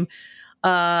of the game.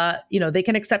 They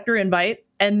can accept your invite,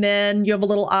 and then you have a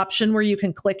little option where you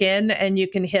can click in and you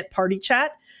can hit party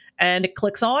chat, and it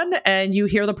clicks on, and you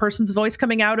hear the person's voice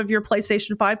coming out of your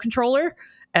PlayStation 5 controller,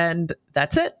 and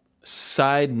that's it.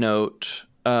 Side note: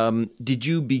 did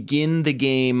you begin the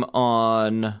game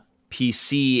on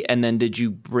PC, and then did you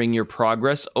bring your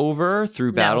progress over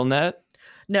through BattleNet?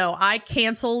 No, I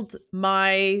canceled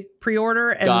my pre-order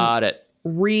and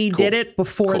redid it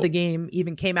before the game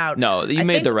even came out. No, you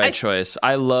made the right choice.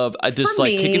 I love just like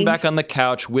kicking back on the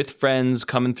couch with friends,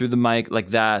 coming through the mic. Like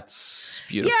that's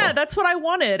beautiful. Yeah, that's what I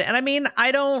wanted. And I mean,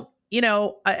 I don't,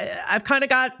 I've kind of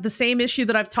got the same issue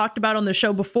that I've talked about on the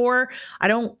show before. I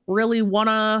don't really want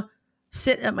to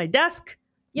sit at my desk.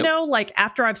 Like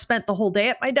after I've spent the whole day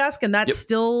at my desk, and that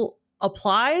still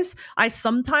applies. I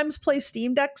sometimes play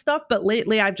Steam Deck stuff, but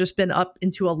lately I've just been up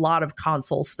into a lot of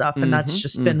console stuff, and that's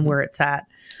just been where it's at.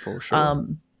 For sure.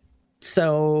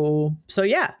 So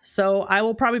yeah. So I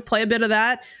will probably play a bit of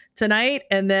that tonight,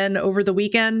 and then over the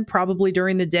weekend, probably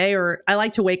during the day, or I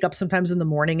like to wake up sometimes in the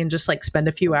morning and just like spend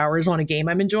a few hours on a game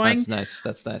I'm enjoying.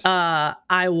 That's nice.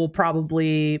 I will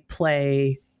probably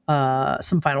play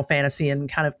some Final Fantasy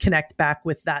and kind of connect back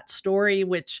with that story,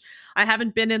 which I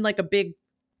haven't been in like a big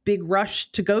rush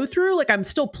to go through. Like I'm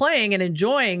still playing and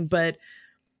enjoying, but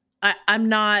I'm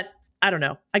not, I don't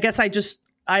know. I guess I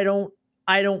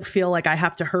don't feel like I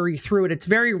have to hurry through it. It's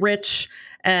very rich,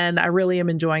 and I really am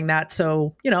enjoying that.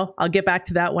 So, I'll get back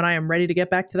to that when I am ready to get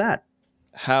back to that.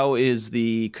 How is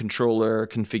the controller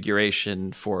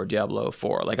configuration for Diablo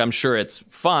 4? Like, I'm sure it's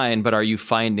fine, but are you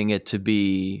finding it to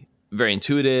be very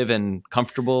intuitive and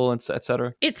comfortable, et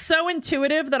cetera? It's so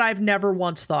intuitive that I've never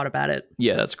once thought about it.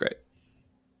 Yeah, that's great.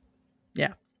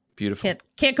 Yeah. Beautiful.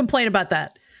 Can't complain about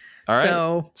that. All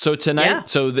right. So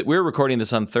tonight, we're recording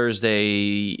this on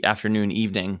Thursday afternoon,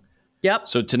 evening. Yep.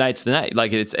 So tonight's the night.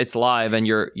 Like it's live, and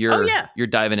you're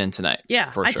diving in tonight. Yeah.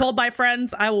 I told my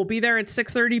friends I will be there at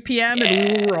 6:30 p.m.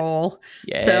 and we will roll.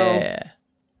 Yeah. So,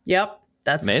 yep.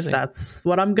 That's amazing. That's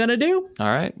what I'm gonna do. All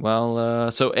right.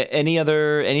 Well, so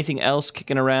anything else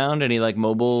kicking around? Any like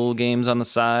mobile games on the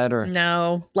side, or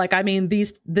no? Like, I mean,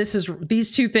 these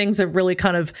two things have really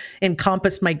kind of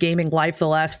encompassed my gaming life the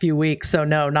last few weeks. So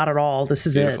no, not at all. This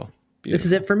is it. This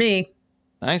is it for me.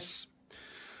 Nice.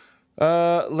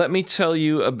 Let me tell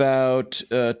you about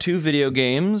two video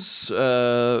games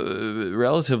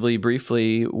relatively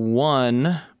briefly.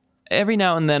 One, every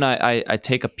now and then I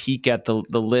take a peek at the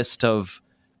list of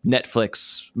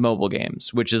Netflix mobile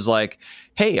games, which is like,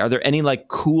 hey, are there any like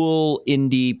cool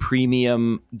indie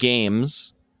premium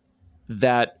games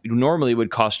that normally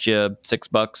would cost you $6,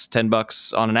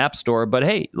 $10 on an app store, but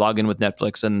hey, log in with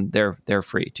Netflix and they're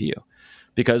free to you,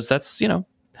 because that's,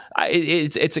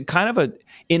 it's a kind of a,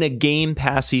 in a Game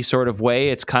Passy sort of way.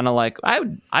 It's kind of like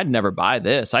I'd never buy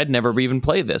this, I'd never even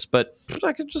play this, but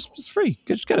it's free.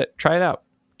 Just get it, try it out,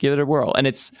 give it a whirl, and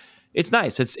it's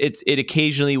nice. It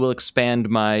occasionally will expand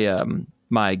my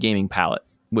my gaming palette,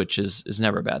 which is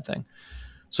never a bad thing.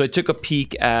 So I took a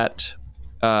peek at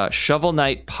Shovel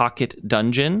Knight Pocket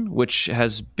Dungeon, which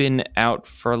has been out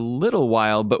for a little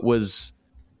while, but was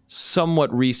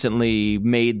somewhat recently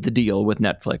made the deal with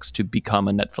Netflix to become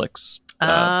a Netflix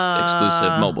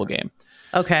exclusive mobile game.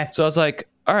 Okay. So I was like,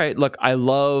 all right, look, I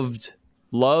love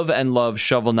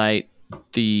Shovel Knight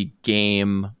the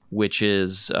game, which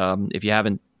is, if you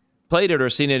haven't played it or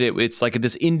seen it, it's like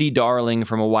this indie darling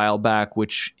from a while back,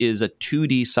 which is a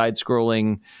 2D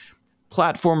side-scrolling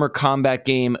platformer combat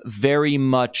game, very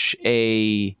much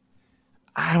I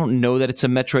don't know that it's a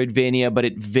Metroidvania, but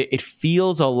it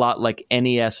feels a lot like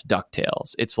NES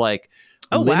DuckTales. It's like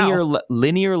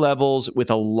linear levels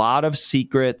with a lot of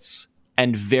secrets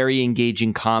and very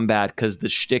engaging combat, because the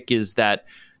shtick is that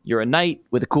you're a knight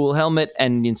with a cool helmet,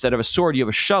 and instead of a sword, you have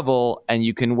a shovel, and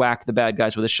you can whack the bad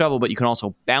guys with a shovel, but you can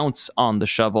also bounce on the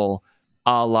shovel,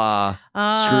 a la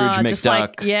Scrooge McDuck. Just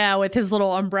like, with his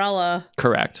little umbrella.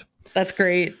 Correct. That's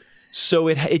great. So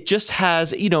it just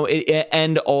has,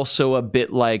 and also a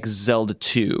bit like Zelda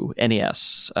 2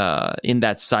 NES in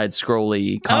that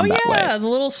side-scrolly combat way. The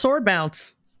little sword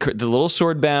bounce. The little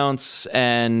sword bounce,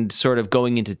 and sort of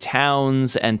going into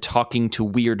towns and talking to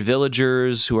weird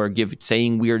villagers who are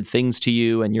saying weird things to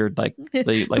you, and you're like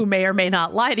who may or may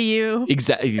not lie to you.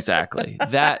 Exactly.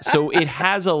 That. So it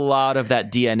has a lot of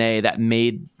that DNA that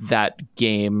made that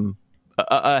game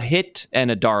a hit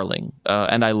and a darling,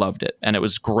 and I loved it, and it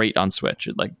was great on Switch.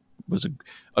 It was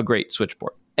a great Switch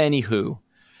port. Anywho,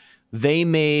 they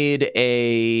made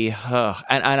and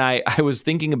I was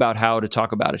thinking about how to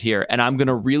talk about it here, and I'm going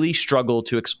to really struggle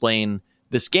to explain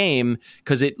this game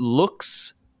because it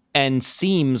looks and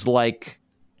seems like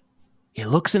I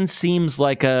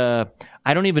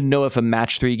don't even know if a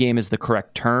match 3 game is the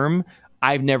correct term.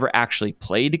 I've never actually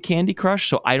played Candy Crush,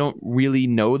 so I don't really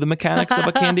know the mechanics of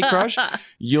a Candy Crush.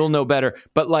 You'll know better.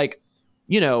 But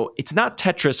it's not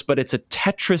Tetris, but it's a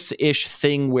Tetris-ish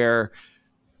thing where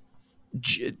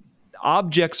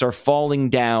objects are falling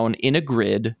down in a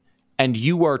grid, and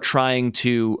you are trying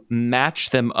to match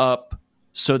them up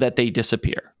so that they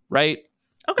disappear, right?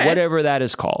 Okay. Whatever that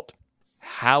is called.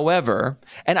 However,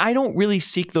 and I don't really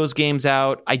seek those games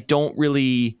out. I don't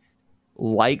really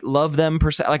love them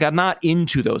per se. Like, I'm not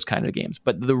into those kind of games.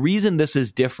 But the reason this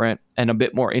is different and a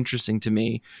bit more interesting to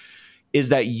me is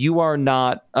that you are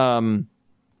not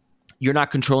you're not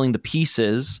controlling the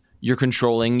pieces. You're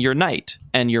controlling your knight,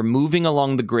 and you're moving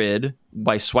along the grid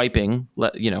by swiping,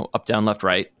 up, down, left,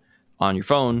 right on your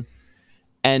phone,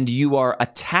 and you are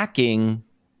attacking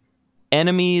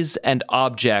enemies and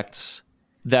objects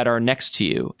that are next to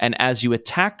you. And as you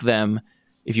attack them,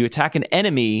 if you attack an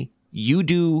enemy, you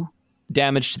do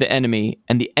damage to the enemy,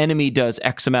 and the enemy does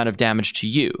X amount of damage to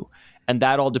you. And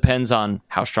that all depends on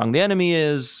how strong the enemy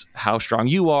is, how strong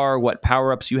you are, what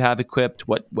power-ups you have equipped,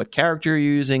 what character you're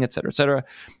using, et cetera, et cetera.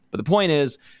 But the point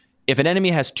is, if an enemy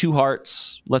has 2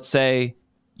 hearts, let's say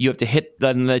you have to hit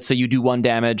them, let's say you do 1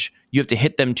 damage, you have to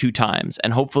hit them 2 times,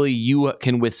 and hopefully you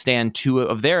can withstand 2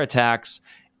 of their attacks,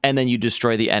 and then you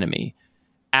destroy the enemy.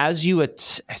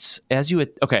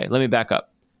 Okay, let me back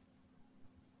up.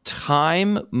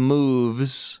 Time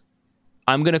moves,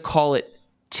 I'm going to call it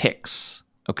ticks,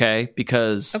 okay?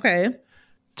 Because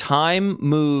time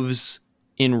moves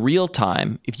in real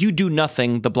time. If you do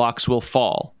nothing, the blocks will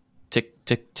fall. Tick,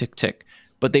 tick, tick, tick.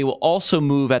 But they will also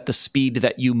move at the speed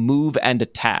that you move and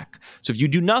attack. So if you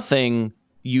do nothing,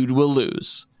 you will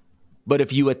lose. But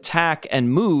if you attack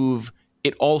and move,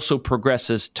 it also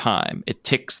progresses time. It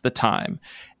ticks the time.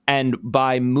 And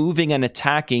by moving and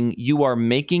attacking, you are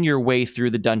making your way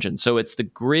through the dungeon. So it's the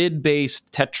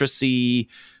grid-based Tetris-y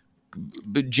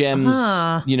gems,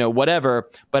 whatever.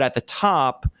 But at the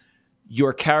top,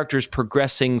 your character's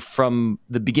progressing from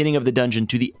the beginning of the dungeon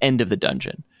to the end of the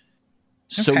dungeon.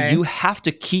 So you have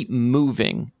to keep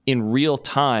moving in real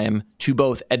time to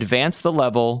both advance the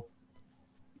level,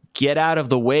 get out of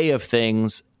the way of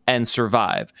things, and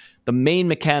survive. The main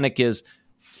mechanic is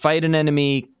fight an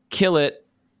enemy, kill it,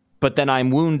 but then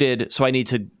I'm wounded, so I need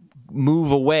to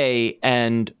move away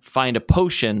and find a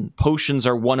potion. Potions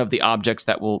are one of the objects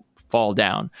that will fall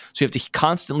down. So you have to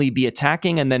constantly be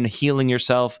attacking and then healing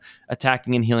yourself,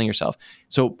 attacking and healing yourself.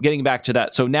 So getting back to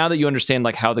that. So now that you understand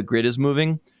how the grid is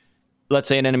moving, let's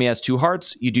say an enemy has 2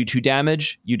 hearts, you do 2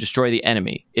 damage, you destroy the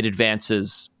enemy. It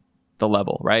advances the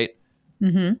level, right?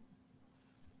 Mm-hmm.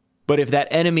 But if that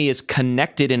enemy is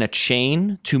connected in a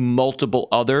chain to multiple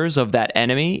others of that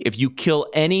enemy, if you kill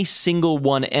any single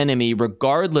one enemy,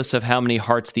 regardless of how many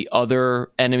hearts the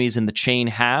other enemies in the chain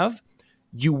have,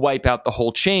 you wipe out the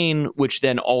whole chain, which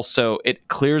then also, it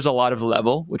clears a lot of the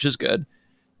level, which is good.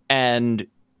 And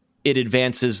it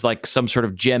advances like some sort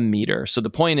of gem meter. So the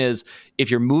point is,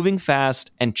 if you're moving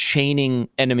fast and chaining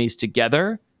enemies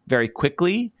together very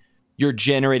quickly, you're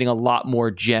generating a lot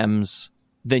more gems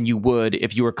than you would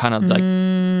if you were kind of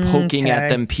poking at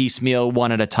them piecemeal,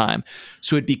 one at a time.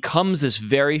 So it becomes this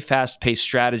very fast-paced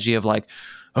strategy of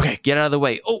Okay, get out of the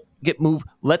way. Oh, move.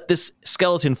 Let this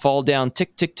skeleton fall down.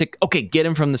 Tick, tick, tick. Okay, get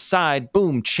him from the side.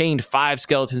 Boom, chained 5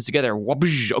 skeletons together.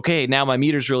 Okay, now my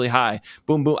meter's really high.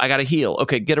 Boom, boom. I got to heal.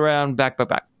 Okay, get around, back.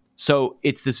 So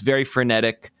it's this very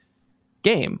frenetic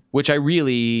game, which I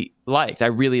really liked. I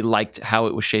really liked how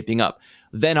it was shaping up.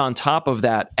 Then on top of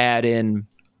that, add in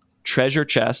treasure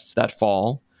chests that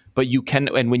fall, but you can,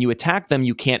 and when you attack them,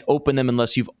 you can't open them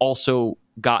unless you've also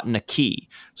gotten a key.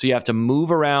 So you have to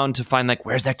move around to find, like,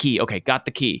 where's that key? Okay, got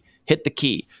the key. Hit the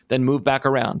key. Then move back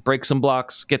around. Break some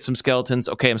blocks. Get some skeletons.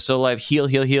 Okay, I'm still alive.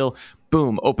 Heal.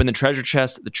 Boom. Open the treasure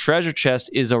chest. The treasure chest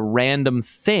is a random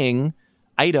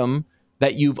item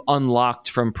that you've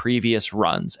unlocked from previous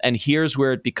runs. And here's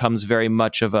where it becomes very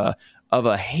much of a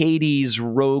Hades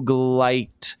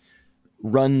roguelite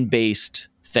run-based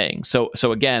thing. So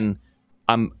again,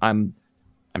 I'm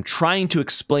trying to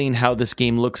explain how this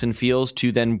game looks and feels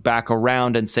to then back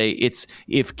around and say it's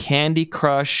if Candy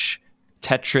Crush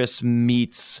Tetris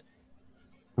meets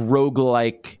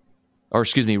roguelite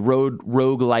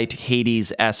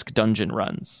Hades-esque dungeon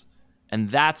runs. And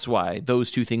that's why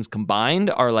those two things combined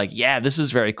are like, yeah, this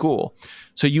is very cool.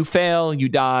 So you fail, you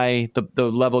die, the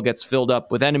level gets filled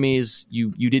up with enemies,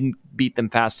 you didn't beat them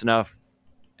fast enough,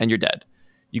 and you're dead.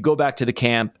 You go back to the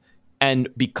camp, and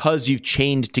because you've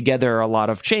chained together a lot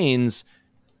of chains,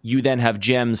 you then have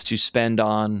gems to spend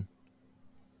on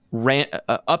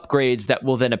upgrades that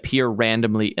will then appear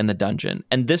randomly in the dungeon.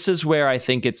 And this is where I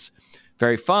think it's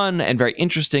very fun and very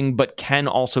interesting, but can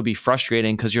also be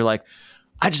frustrating because you're like,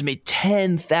 I just made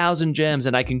 10,000 gems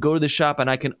and I can go to the shop and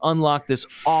I can unlock this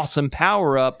awesome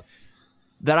power up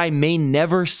that I may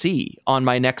never see on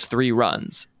my next 3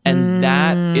 runs. And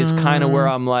that is kind of where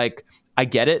I'm like, I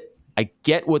get it. I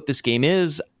get what this game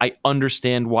is. I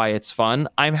understand why it's fun.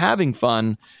 I'm having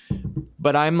fun,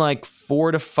 but I'm like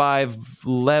 4 to 5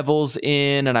 levels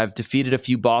in and I've defeated a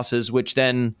few bosses, which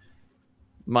then,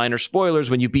 minor spoilers,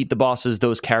 when you beat the bosses,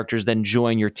 those characters then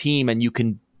join your team and you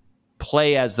can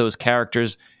play as those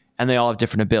characters and they all have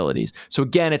different abilities. So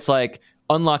again, it's like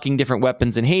unlocking different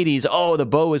weapons in Hades. Oh, the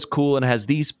bow is cool and has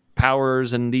these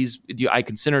powers and these, I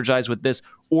can synergize with this.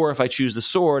 Or if I choose the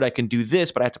sword, I can do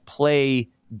this, but I have to play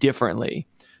differently.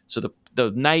 So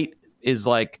the knight is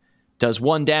like, does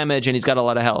 1 damage and he's got a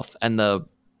lot of health. And the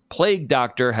plague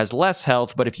doctor has less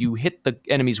health, but if you hit the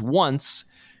enemies once,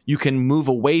 you can move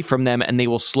away from them and they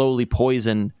will slowly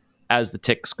poison as the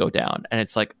ticks go down. And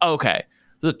it's like, okay,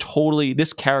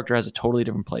 this character has a totally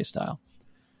different play style.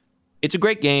 It's a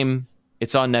great game.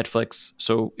 It's on Netflix,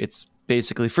 so it's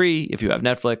basically free if you have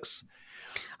Netflix.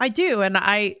 I do, and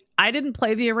I didn't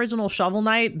play the original Shovel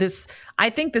Knight. I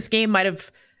think this game might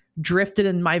have drifted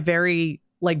in my very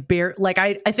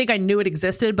I think I knew it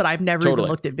existed, but I've never even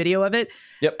looked at video of it.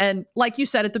 Yep. And like you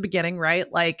said at the beginning,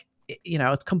 right? Like, you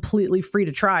know, it's completely free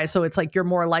to try. So it's like you're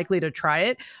more likely to try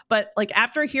it. But like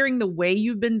after hearing the way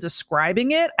you've been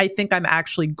describing it, I think I'm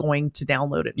actually going to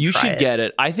download it. You should get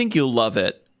it. I think you'll love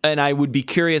it. And I would be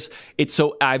curious.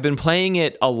 I've been playing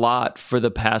it a lot for the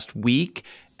past week.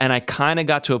 And I kind of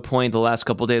got to a point the last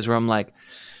couple of days where I'm like,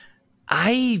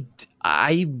 I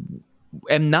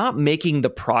am not making the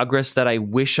progress that I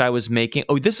wish I was making.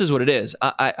 Oh, this is what it is.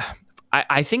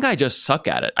 I think I just suck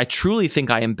at it. I truly think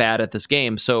I am bad at this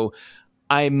game. So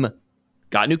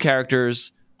got new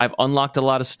characters. I've unlocked a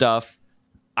lot of stuff.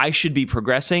 I should be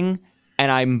progressing.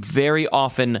 And I'm very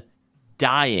often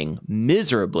dying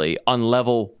miserably on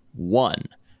level 1.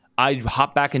 I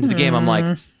hop back into the game. I'm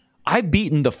like, I've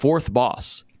beaten the 4th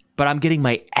boss, but I'm getting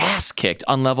my ass kicked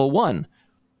on level 1.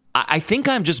 I think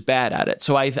I'm just bad at it.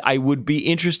 So I would be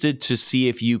interested to see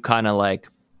if you kind of like,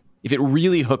 if it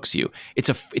really hooks you. It's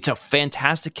a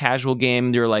fantastic casual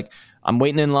game. You're like, I'm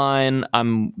waiting in line.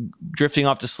 I'm drifting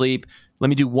off to sleep. Let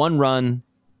me do 1 run.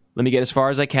 Let me get as far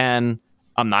as I can.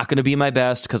 I'm not going to be my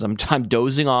best because I'm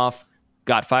dozing off.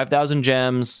 Got 5,000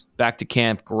 gems. Back to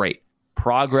camp. Great.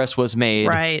 Progress was made.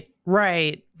 Right.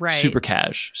 Super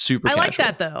cash. I like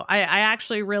that though. I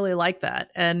actually really like that.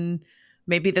 And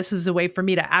maybe this is a way for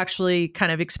me to actually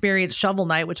kind of experience Shovel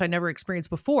Knight, which I never experienced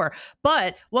before.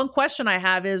 But one question I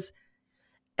have is,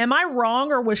 am I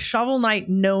wrong, or was Shovel Knight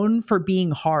known for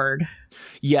being hard?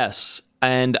 Yes.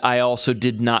 And I also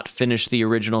did not finish the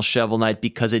original Shovel Knight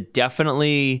because it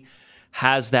definitely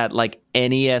has that like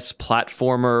NES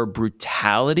platformer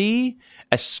brutality,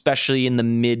 especially in the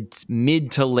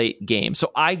mid to late game.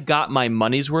 So I got my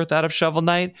money's worth out of Shovel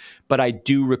Knight, but I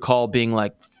do recall being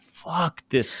like, fuck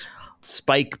this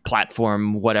spike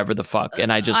platform, whatever the fuck.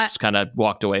 And I just kind of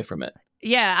walked away from it.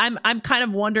 Yeah, I'm kind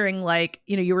of wondering, like,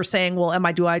 you know, you were saying, well,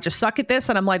 do I just suck at this?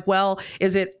 And I'm like, well,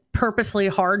 is it purposely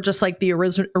hard, just like the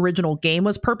original game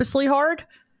was purposely hard?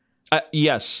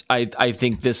 Yes, I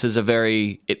think this is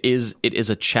it is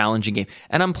a challenging game,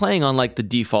 and I'm playing on like the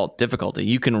default difficulty.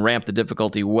 You can ramp the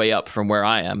difficulty way up from where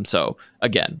I am. So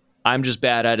again, I'm just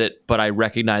bad at it, but I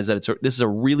recognize that this is a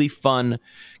really fun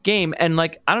game, and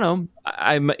like I don't know,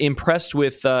 I'm impressed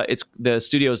with it's the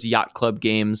studio's Yacht Club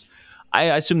Games. I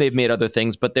assume they've made other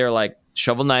things, but they're like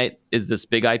Shovel Knight is this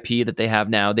big IP that they have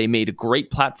now. They made a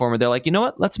great platformer. They're like, you know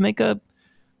what? Let's make a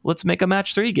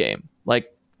match 3 game.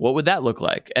 Like, what would that look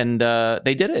like? And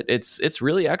they did it. It's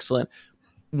really excellent.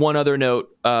 One other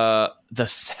note: the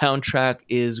soundtrack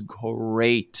is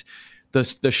great.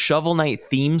 The Shovel Knight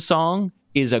theme song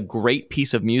is a great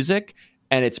piece of music,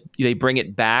 and they bring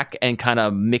it back and kind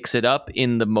of mix it up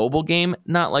in the mobile game.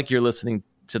 Not like you're listening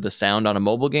to the sound on a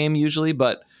mobile game usually,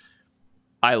 but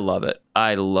I love it.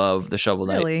 I love the Shovel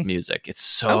Knight music. It's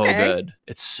so good.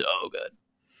 It's so good.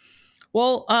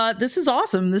 Well, this is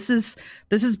awesome. This is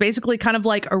basically kind of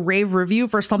like a rave review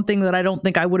for something that I don't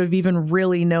think I would have even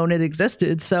really known it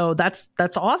existed. So that's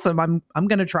awesome. I'm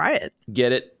gonna try it.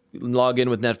 Get it. Log in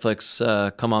with Netflix.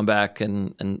 Come on back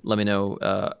and let me know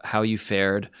how you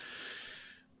fared.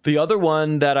 The other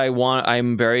one that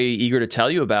I'm very eager to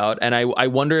tell you about, and I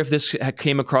wonder if this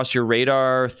came across your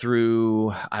radar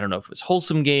through, I don't know if it was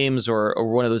Wholesome Games or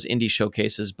one of those indie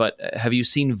showcases, but have you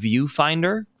seen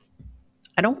Viewfinder?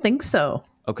 I don't think so.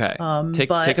 Okay.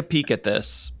 Take a peek at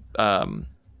this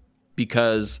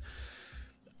because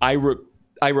I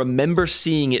remember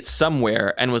seeing it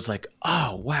somewhere and was like,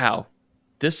 oh, wow,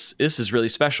 this is really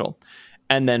special.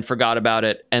 And then forgot about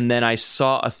it. And then I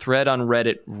saw a thread on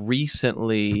Reddit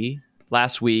recently,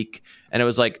 last week, and it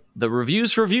was like, the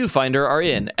reviews for Viewfinder are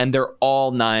in, and they're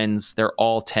all 9s, they're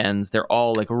all 10s, they're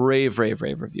all like rave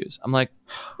reviews. I'm like,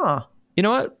 you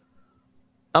know what?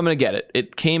 I'm going to get it.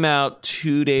 It came out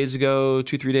 3 days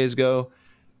ago,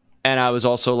 and I was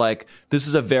also like, this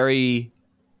is a very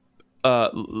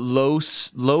low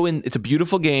in, it's a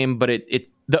beautiful game, but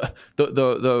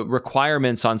the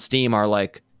requirements on Steam are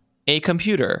like, a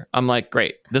computer. I'm like,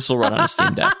 great, this will run on a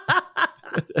Steam Deck.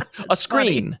 A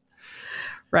screen. Funny.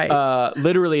 Right.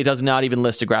 Literally, it does not even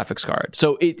list a graphics card.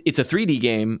 So it's a 3D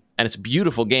game, and it's a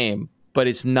beautiful game, but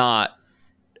it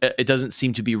doesn't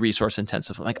seem to be resource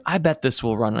intensive. Like, I bet this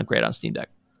will run great on Steam Deck.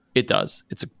 It does.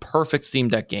 It's a perfect Steam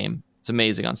Deck game. It's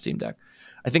amazing on Steam Deck.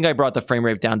 I think I brought the frame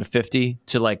rate down to 50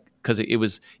 because it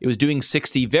was doing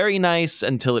 60 very nice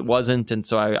until it wasn't. And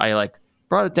so I like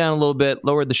brought it down a little bit,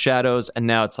 lowered the shadows, and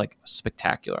now it's like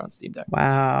spectacular on Steam Deck.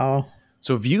 Wow.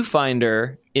 So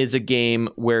Viewfinder is a game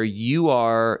where you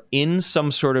are in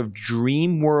some sort of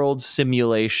dream world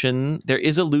simulation. There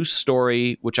is a loose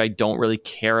story, which I don't really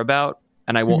care about,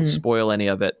 and I won't spoil any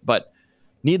of it. But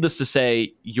needless to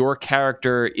say, your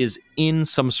character is in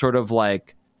some sort of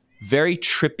like very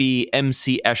trippy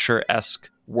MC Escher-esque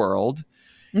world.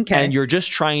 Okay. And you're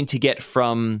just trying to get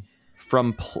from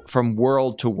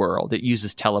world to world. It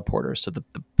uses teleporters. So the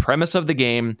premise of the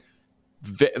game,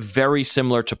 very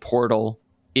similar to Portal,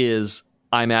 is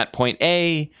I'm at point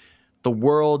A, the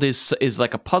world is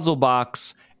like a puzzle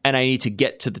box, and I need to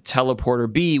get to the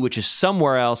teleporter B, which is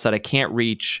somewhere else that I can't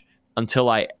reach until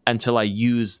I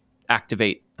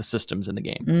activate the systems in the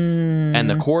game. And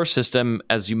the core system,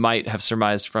 as you might have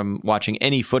surmised from watching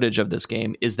any footage of this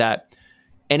game, is that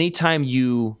anytime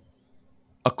you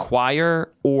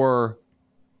acquire or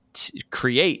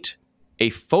create a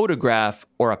photograph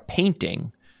or a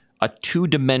painting, a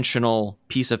 2-dimensional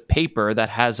piece of paper that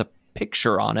has a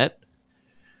picture on it,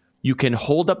 you can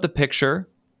hold up the picture,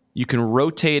 you can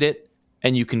rotate it,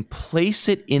 and you can place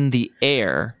it in the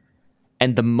air.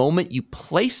 And the moment you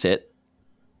place it,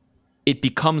 it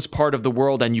becomes part of the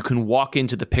world, and you can walk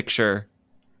into the picture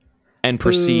and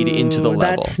proceed into the level.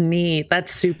 That's neat.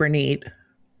 That's super neat.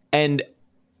 And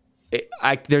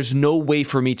there's no way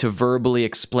for me to verbally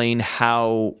explain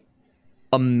how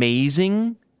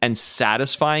amazing and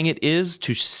satisfying it is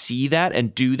to see that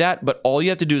and do that. But all you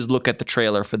have to do is look at the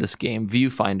trailer for this game,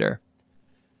 Viewfinder.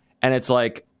 And it's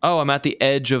like, oh, I'm at the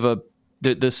edge of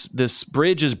this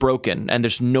bridge is broken and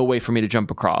there's no way for me to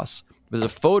jump across. There's a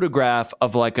photograph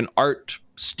of like an art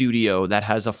studio that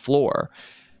has a floor,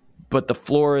 but the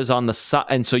floor is on the side.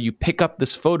 And so you pick up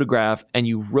this photograph and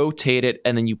you rotate it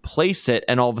and then you place it.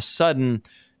 And all of a sudden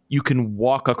you can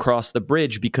walk across the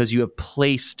bridge because you have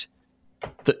placed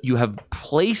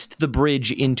the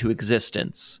bridge into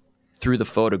existence through the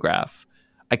photograph.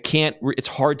 It's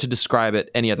hard to describe it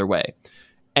any other way.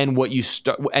 And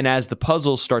as the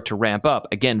puzzles start to ramp up,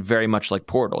 again, very much like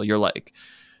Portal, you're like,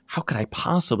 how could I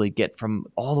possibly get from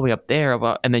all the way up there?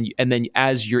 And then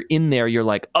as you're in there, you're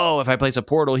like, oh, if I place a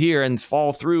portal here and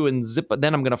fall through and zip,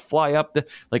 then I'm going to fly up.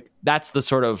 That's the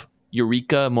sort of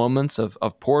eureka moments of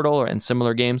Portal and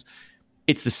similar games.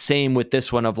 It's the same with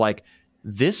this one of like,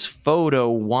 this photo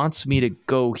wants me to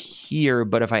go here,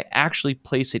 but if I actually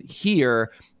place it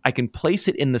here, I can place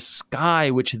it in the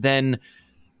sky, which then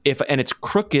and it's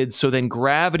crooked, so then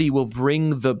gravity will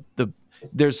bring the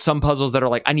there's some puzzles that are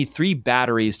like, I need 3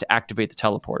 batteries to activate the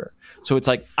teleporter. So it's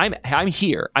like, I'm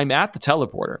here, I'm at the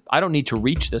teleporter. I don't need to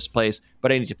reach this place,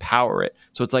 but I need to power it.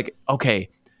 So it's like, okay,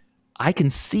 I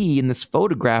can see in this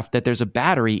photograph that there's a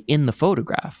battery in the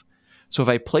photograph. So if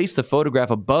I place the photograph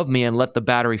above me and let the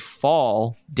battery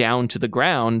fall down to the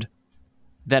ground,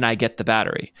 then I get the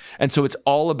battery. And so it's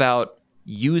all about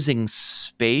using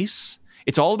space.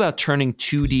 It's all about turning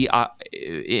 2D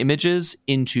images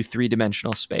into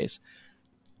 3-dimensional space.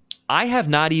 I have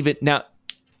not even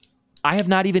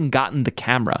gotten the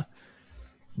camera.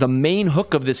 The main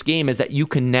hook of this game is that you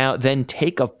can now then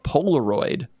take a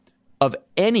Polaroid of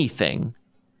anything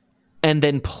and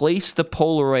then place the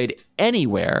Polaroid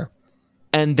anywhere,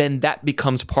 and then that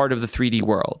becomes part of the 3D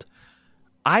world.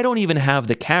 I don't even have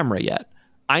the camera yet.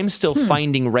 I'm still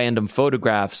finding random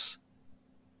photographs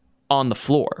on the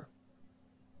floor.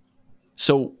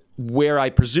 So where I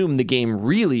presume the game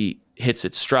really hits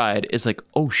its stride is like,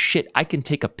 oh shit, I can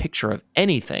take a picture of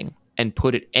anything and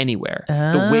put it anywhere.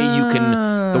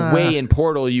 The way in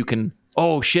Portal you can,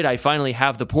 oh shit, I finally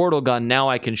have the portal gun. Now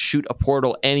I can shoot a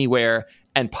portal anywhere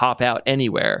and pop out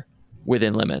anywhere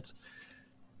within limits.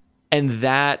 And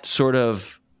that sort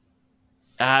of,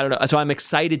 I don't know. So I'm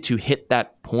excited to hit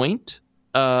that point.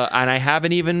 And I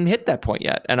haven't even hit that point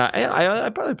yet. And I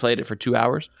probably played it for 2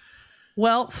 hours.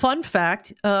 Well, fun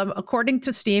fact, according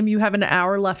to Steam, you have an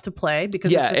hour left to play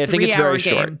because it's a 3-hour game. I think it's very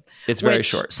short. It's very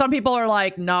short. Some people are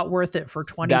like, not worth it for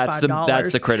 $25.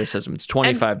 That's the criticism. It's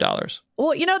 $25.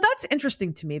 Well, that's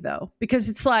interesting to me, though, because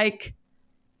it's like,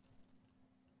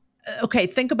 okay,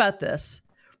 think about this.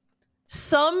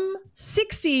 Some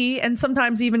 $60 and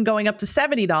sometimes even going up to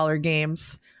 $70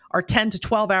 games are 10 to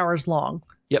 12 hours long.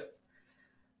 Yep.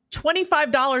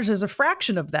 $25 is a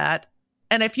fraction of that.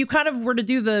 And if you kind of were to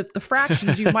do the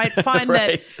fractions, you might find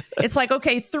right. that it's like,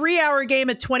 okay, 3-hour game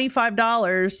at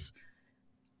 $25.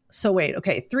 So wait,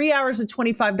 okay, 3 hours at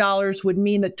 $25 would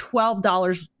mean that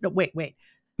 $12. No, wait.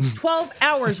 12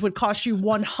 hours would cost you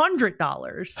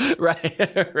 $100.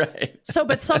 Right. So,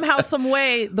 but somehow, some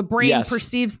way, the brain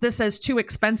perceives this as too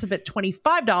expensive at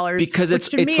 $25 because which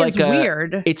to me is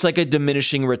weird. It's like a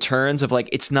diminishing returns of like,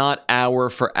 it's not hour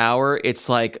for hour. It's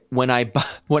like when I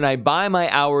buy my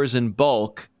hours in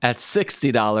bulk at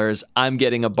 $60, I'm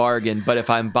getting a bargain. But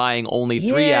if I'm buying only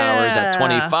 3 hours at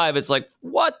 $25, it's like,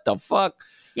 what the fuck?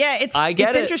 Yeah, it's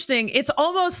interesting. It's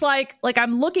almost like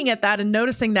I'm looking at that and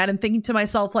noticing that and thinking to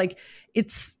myself, like,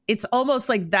 it's almost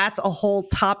like that's a whole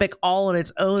topic all on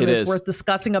its own that's worth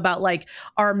discussing about like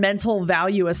our mental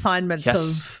value assignments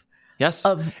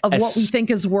of what we think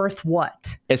is worth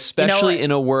what. Especially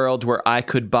in a world where I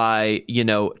could buy,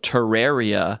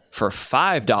 Terraria for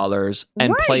 $5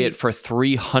 and play it for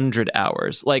 300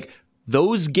 hours. Like,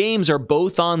 those games are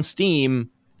both on Steam.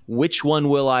 Which one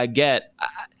will I get?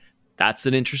 That's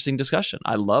an interesting discussion.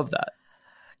 I love that.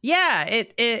 Yeah,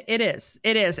 it is.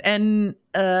 It is. And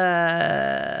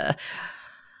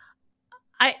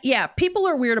people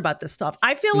are weird about this stuff.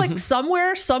 I feel like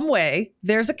somewhere, some way,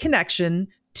 there's a connection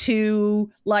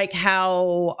to like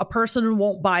how a person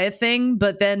won't buy a thing,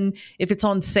 but then if it's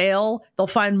on sale, they'll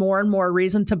find more and more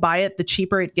reason to buy it the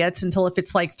cheaper it gets, until if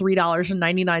it's like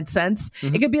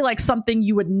 $3.99, it could be like something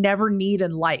you would never need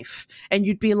in life. And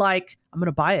you'd be like, I'm going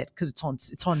to buy it because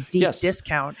it's on deep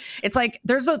discount. It's like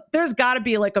there's got to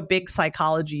be like a big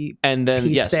psychology and then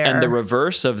piece there. And the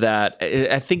reverse of that,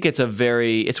 I think it's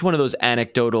one of those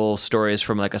anecdotal stories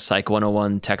from like a Psych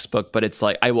 101 textbook, but it's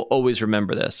like, I will always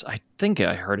remember this. I think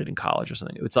I heard it in college or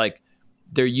something. It's like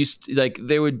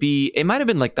it might have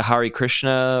been like the Hare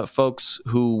Krishna folks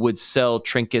who would sell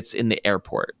trinkets in the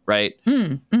airport, right?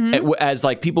 As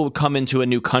like people would come into a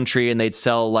new country and they'd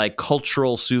sell like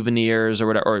cultural souvenirs or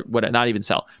whatever, not even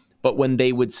sell. But when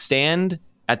they would stand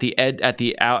at the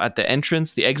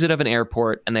entrance, the exit of an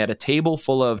airport, and they had a table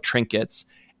full of trinkets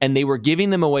and they were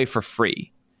giving them away for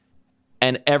free,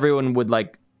 and everyone would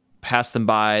like pass them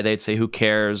by. They'd say, "Who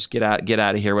cares? Get out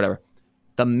of here," whatever.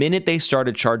 The minute they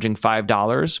started charging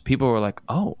 $5, people were like,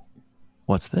 "Oh,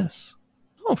 what's this?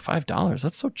 Oh, $5.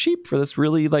 That's so cheap for this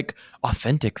really like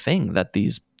authentic thing that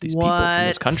these people from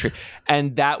this country."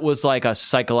 And that was like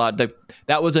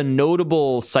that was a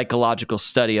notable psychological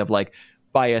study of like,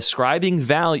 by ascribing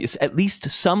value, at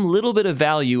least some little bit of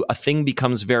value, a thing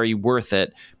becomes very worth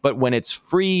it. But when it's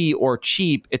free or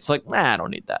cheap, it's like, I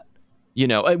don't need that,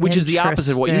 which is the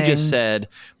opposite of what you just said.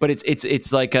 But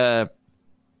it's like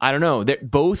I don't know.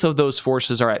 Both of those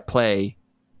forces are at play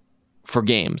for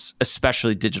games,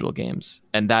 especially digital games.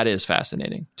 And that is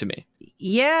fascinating to me.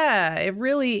 Yeah,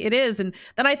 it is. And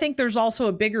then I think there's also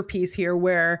a bigger piece here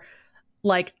where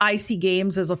like I see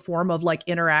games as a form of like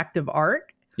interactive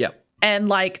art. Yeah. And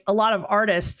like a lot of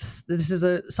artists, this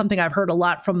is something I've heard a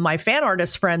lot from my fan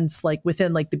artist friends, like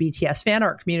within like the BTS fan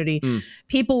art community.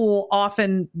 People will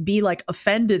often be like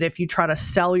offended if you try to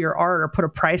sell your art or put a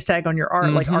price tag on your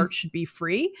art. Like art should be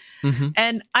free.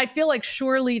 And I feel like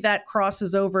surely that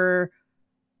crosses over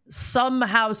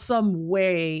somehow, some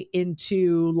way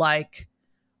into like,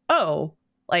 oh,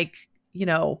 like, you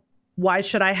know, why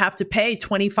should I have to pay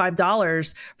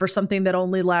 $25 for something that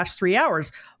only lasts 3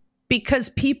 hours? Because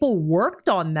people worked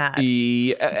on that.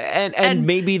 And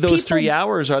maybe those 3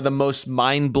 hours are the most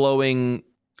mind-blowing.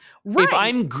 Right. If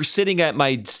I'm sitting at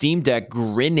my Steam Deck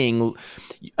grinning,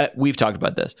 we've talked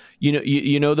about this.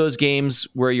 You know those games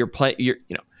where you're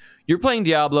playing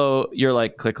Diablo, you're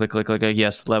like click,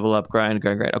 yes, level up, grind.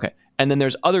 Okay. And then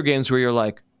there's other games where you're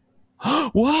like,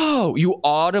 whoa, you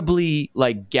audibly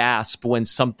like gasp when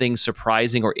something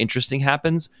surprising or interesting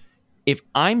happens. If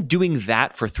I'm doing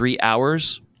that for 3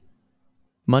 hours,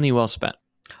 money well spent.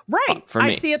 Right. For me.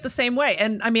 I see it the same way.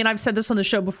 And I mean, I've said this on the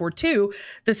show before too.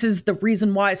 This is the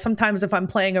reason why sometimes if I'm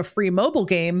playing a free mobile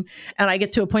game and I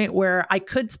get to a point where I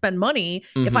could spend money,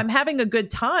 if I'm having a good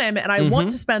time and I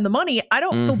want to spend the money, I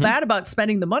don't feel bad about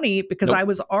spending the money because I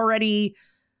was already...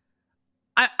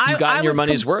 You've gotten your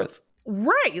money's worth.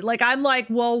 Right. Like, I'm like,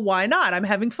 well, why not? I'm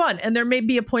having fun. And there may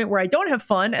be a point where I don't have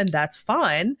fun and that's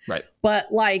fine. Right. But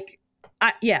like,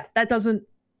 that doesn't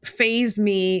faze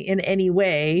me in any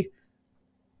way.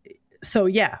 So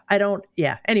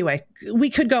anyway,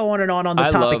 we could go on and on the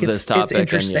topic. Love this topic. It's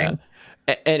interesting.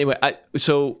 Anyway,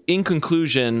 so in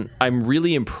conclusion, I'm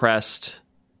really impressed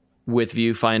with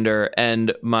Viewfinder,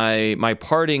 and my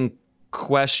parting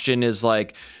question is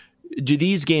like, do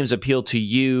these games appeal to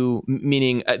you?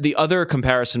 Meaning the other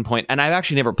comparison point, and I've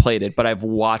actually never played it, but I've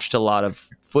watched a lot of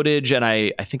footage, and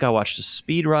I think I watched a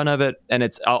speed run of it, and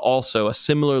it's also a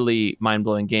similarly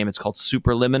mind-blowing game. It's called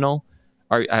Superliminal.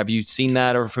 Have you seen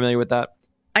that or familiar with that?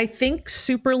 I think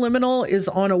Superliminal is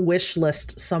on a wish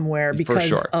list somewhere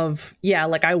because of,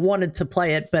 like I wanted to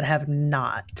play it, but have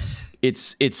not.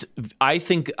 I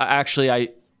think actually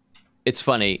it's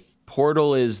funny.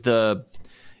 Portal is the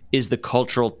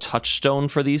cultural touchstone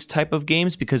for these type of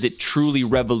games because it truly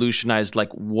revolutionized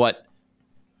like what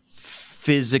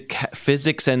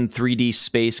physics and 3D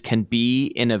space can be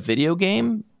in a video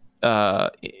game.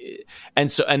 And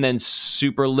then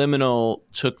Superliminal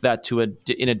took that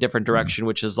in a different direction,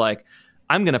 which is like,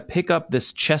 I'm going to pick up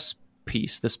this chess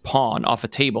piece, this pawn off a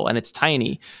table, and it's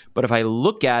tiny. But if I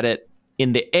look at it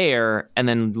in the air and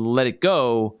then let it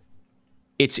go,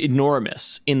 it's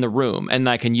enormous in the room. And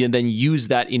I can then use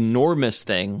that enormous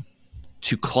thing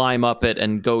to climb up it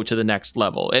and go to the next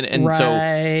level. And right. So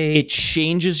it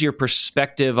changes your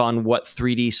perspective on what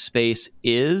 3D space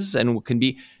is and what can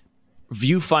be.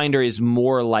 Viewfinder is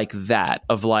more like that,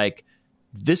 of like,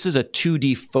 this is a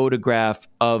 2D photograph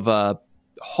of a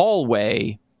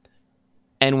hallway,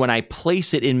 and when I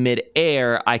place it in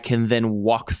midair, I can then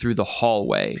walk through the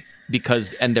hallway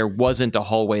and there wasn't a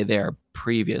hallway there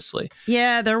previously.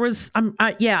 Yeah, there was.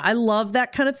 I love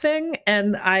that kind of thing,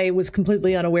 and I was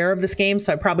completely unaware of this game,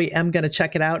 so I probably am going to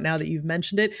check it out now that you've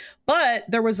mentioned it. But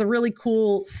there was a really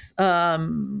cool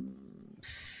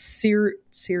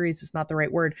series is not the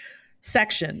right word.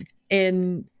 Section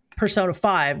in Persona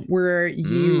 5 where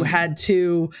you had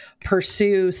to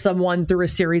pursue someone through a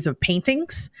series of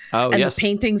paintings. The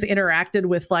paintings interacted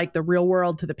with like the real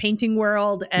world to the painting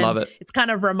world. And love it. It's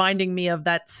kind of reminding me of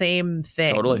that same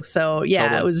thing. Totally. So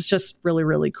It was just really,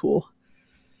 really cool.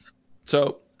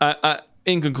 So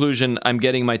in conclusion, I'm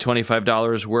getting my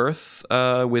 $25 worth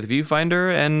with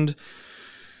Viewfinder, and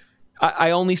I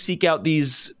only seek out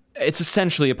these. It's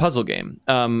essentially a puzzle game.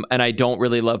 And I don't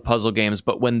really love puzzle games,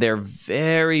 but when they're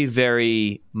very,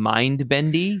 very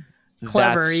mind-bendy,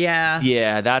 clever,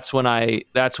 that's when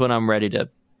I'm ready to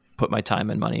put my time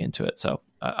and money into it. So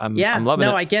I'm loving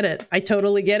it. No, I get it. I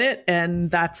totally get it.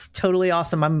 And that's totally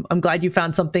awesome. I'm glad you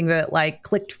found something that like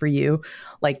clicked for you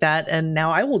like that. And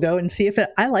now I will go and see if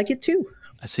I like it too.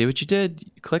 I see what you did.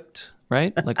 You clicked,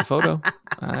 right? Like a photo.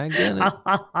 I get it.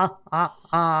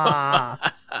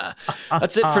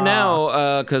 That's it for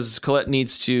now, because Colette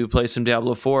needs to play some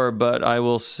Diablo 4, but I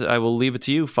will leave it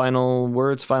to you. Final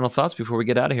words, final thoughts before we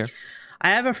get out of here. I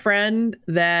have a friend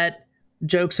that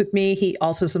jokes with me. He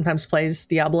also sometimes plays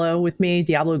Diablo with me,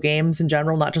 Diablo games in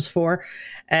general, not just 4.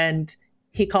 And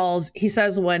he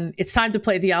says when it's time to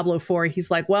play Diablo 4,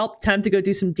 he's like, well, time to go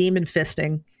do some demon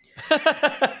fisting.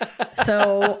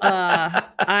 So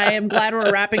I am glad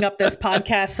we're wrapping up this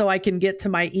podcast so I can get to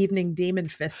my evening demon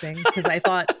fisting, because I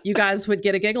thought you guys would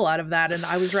get a giggle out of that, and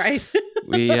I was right.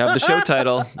 We have the show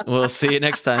title. We'll see you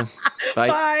next time. Bye.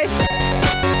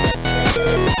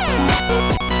 Bye.